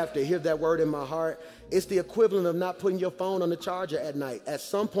days. I have to hear that word in my heart. It's the equivalent of not putting your phone on the charger at night. At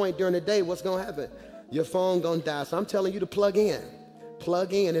some point during the day, what's going to happen? Your phone going to die. So I'm telling you to plug in.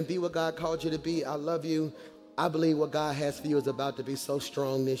 Plug in and be what God called you to be. I love you. I believe what God has for you is about to be so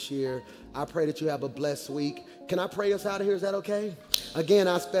strong this year. I pray that you have a blessed week. Can I pray us out of here? Is that okay? Again,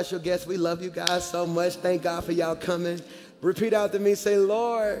 our special guests, we love you guys so much. Thank God for y'all coming. Repeat after me. Say,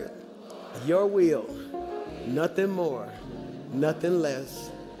 Lord, your will, nothing more, nothing less,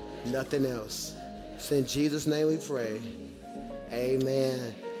 nothing else. It's in Jesus' name we pray.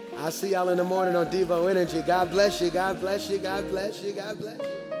 Amen. I'll see y'all in the morning on Devo Energy. God bless you. God bless you. God bless you. God bless you.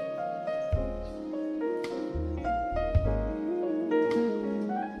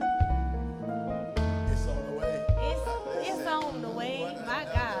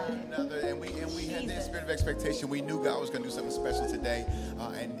 Expectation. We knew God was going to do something special today,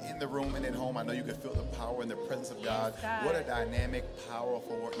 and in the room and at home, I know you could feel the power and the presence of God. What a dynamic,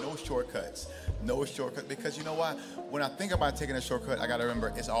 powerful work. No shortcuts. No shortcut, because you know what? When I think about taking a shortcut, I got to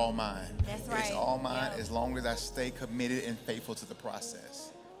remember it's all mine. That's right. It's all mine as long as I stay committed and faithful to the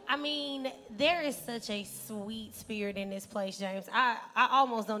process. I mean, there is such a sweet spirit in this place, James. I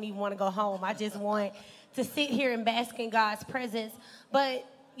almost don't even want to go home. I just want to sit here and bask in God's presence. But,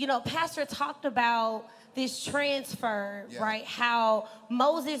 you know, Pastor talked about this transfer, right? How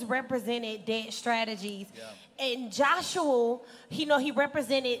Moses represented dead strategies. And Joshua, you know, he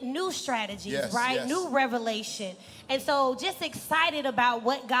represented new strategies, right? New revelation. And so just excited about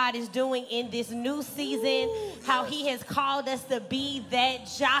what God is doing in this new season, how he has called us to be that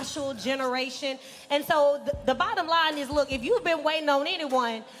Joshua generation. And so the bottom line is, look, if you've been waiting on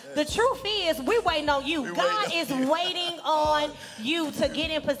anyone, the truth is we're waiting on you. God is waiting on you to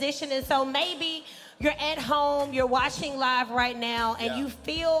get in position. And so maybe you're at home, you're watching live right now, and you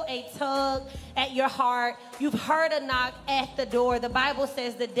feel a tug at your heart. You've heard a knock at the door. The Bible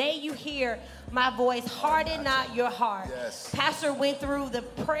says the day you hear my voice, harden not your heart. Pastor went through the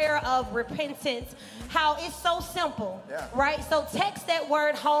prayer of repentance, how it's so simple, right? So text that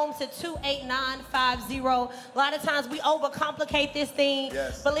word HOME to 28950. A lot of times we overcomplicate this thing,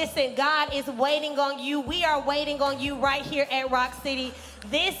 but listen, God is waiting on you. We are waiting on you right here at Rock City.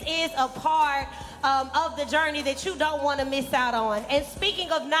 This is a part of the journey that you don't want to miss out on. And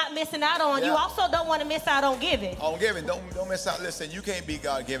speaking of not missing out on, you also don't want to miss out on giving. On giving, don't miss out. Listen, you can't be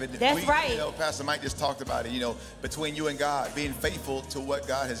God-given. That's right. You know, Pastor Mike just talked about it, you know, between you and God, being faithful to what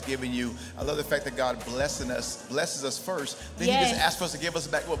God has given you. I love the fact that God blesses us first. Then he just asks for us to give us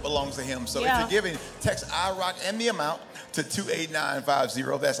back what belongs to him. So if you're giving, text iRock and the amount to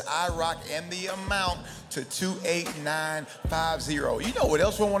 28950. That's iRock and the amount to 28950. You know what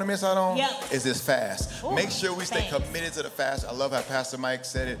else we don't want to miss out on? Is this fast. Make sure we stay committed to the fast. I love how Pastor Mike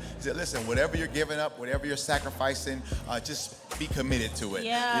said it. He said, listen, whatever you're giving up, whatever you're sacrificing, just be committed to it.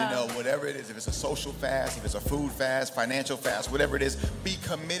 You know, whatever it is, if it's a social fast, if it's a food fast, financial fast, whatever it is, be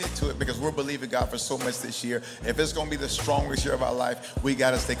committed to it, because we're believing God for so much this year. If it's going to be the strongest year of our life, we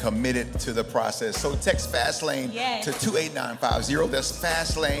got to stay committed to the process. So text FASTLANE to 28950. That's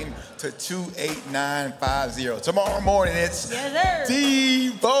FASTLANE to 28950. Tomorrow morning, it's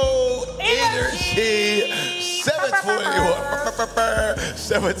Devo Energy.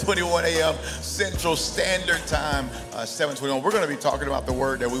 7:21 a.m. Central Standard Time. 7:21. We're going to be talking about the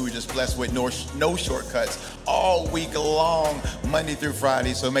word that we were just blessed with. No shortcuts all week long, Monday through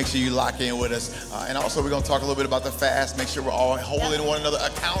Friday. So make sure you lock in with us. And also, we're going to talk a little bit about the fast. Make sure we're all holding one another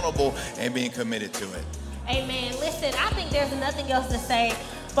accountable and being committed to it. Amen. Listen, I think there's nothing else to say,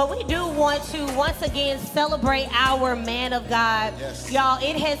 but we do want to once again celebrate our man of God. Y'all,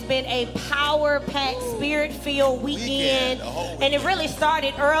 it has been a power-packed, spirit-filled weekend. And it really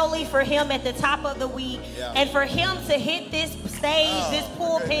started early for him at the top of the week. And for him to hit this stage, this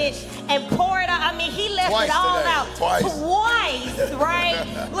pulpit, and pour it out. I mean, he left it all out. Twice, right?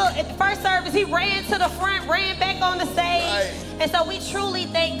 Look, at the first service, he ran to the front, ran back on the stage. Right. And so we truly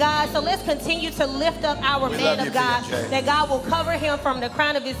thank God. So let's continue to lift up our man of God, that God will cover him from the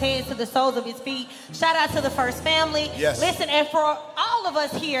crown of his head to the soles of his feet. Shout out to the First Family. Yes. Listen, and for all of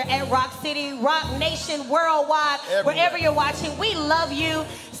us here at Rock City, Rock Nation, worldwide, wherever you're watching, we love you.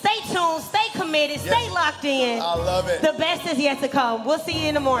 Stay tuned, stay committed, stay locked in. I love it. The best is yet to come. We'll see you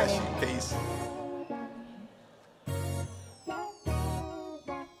in the morning. Peace.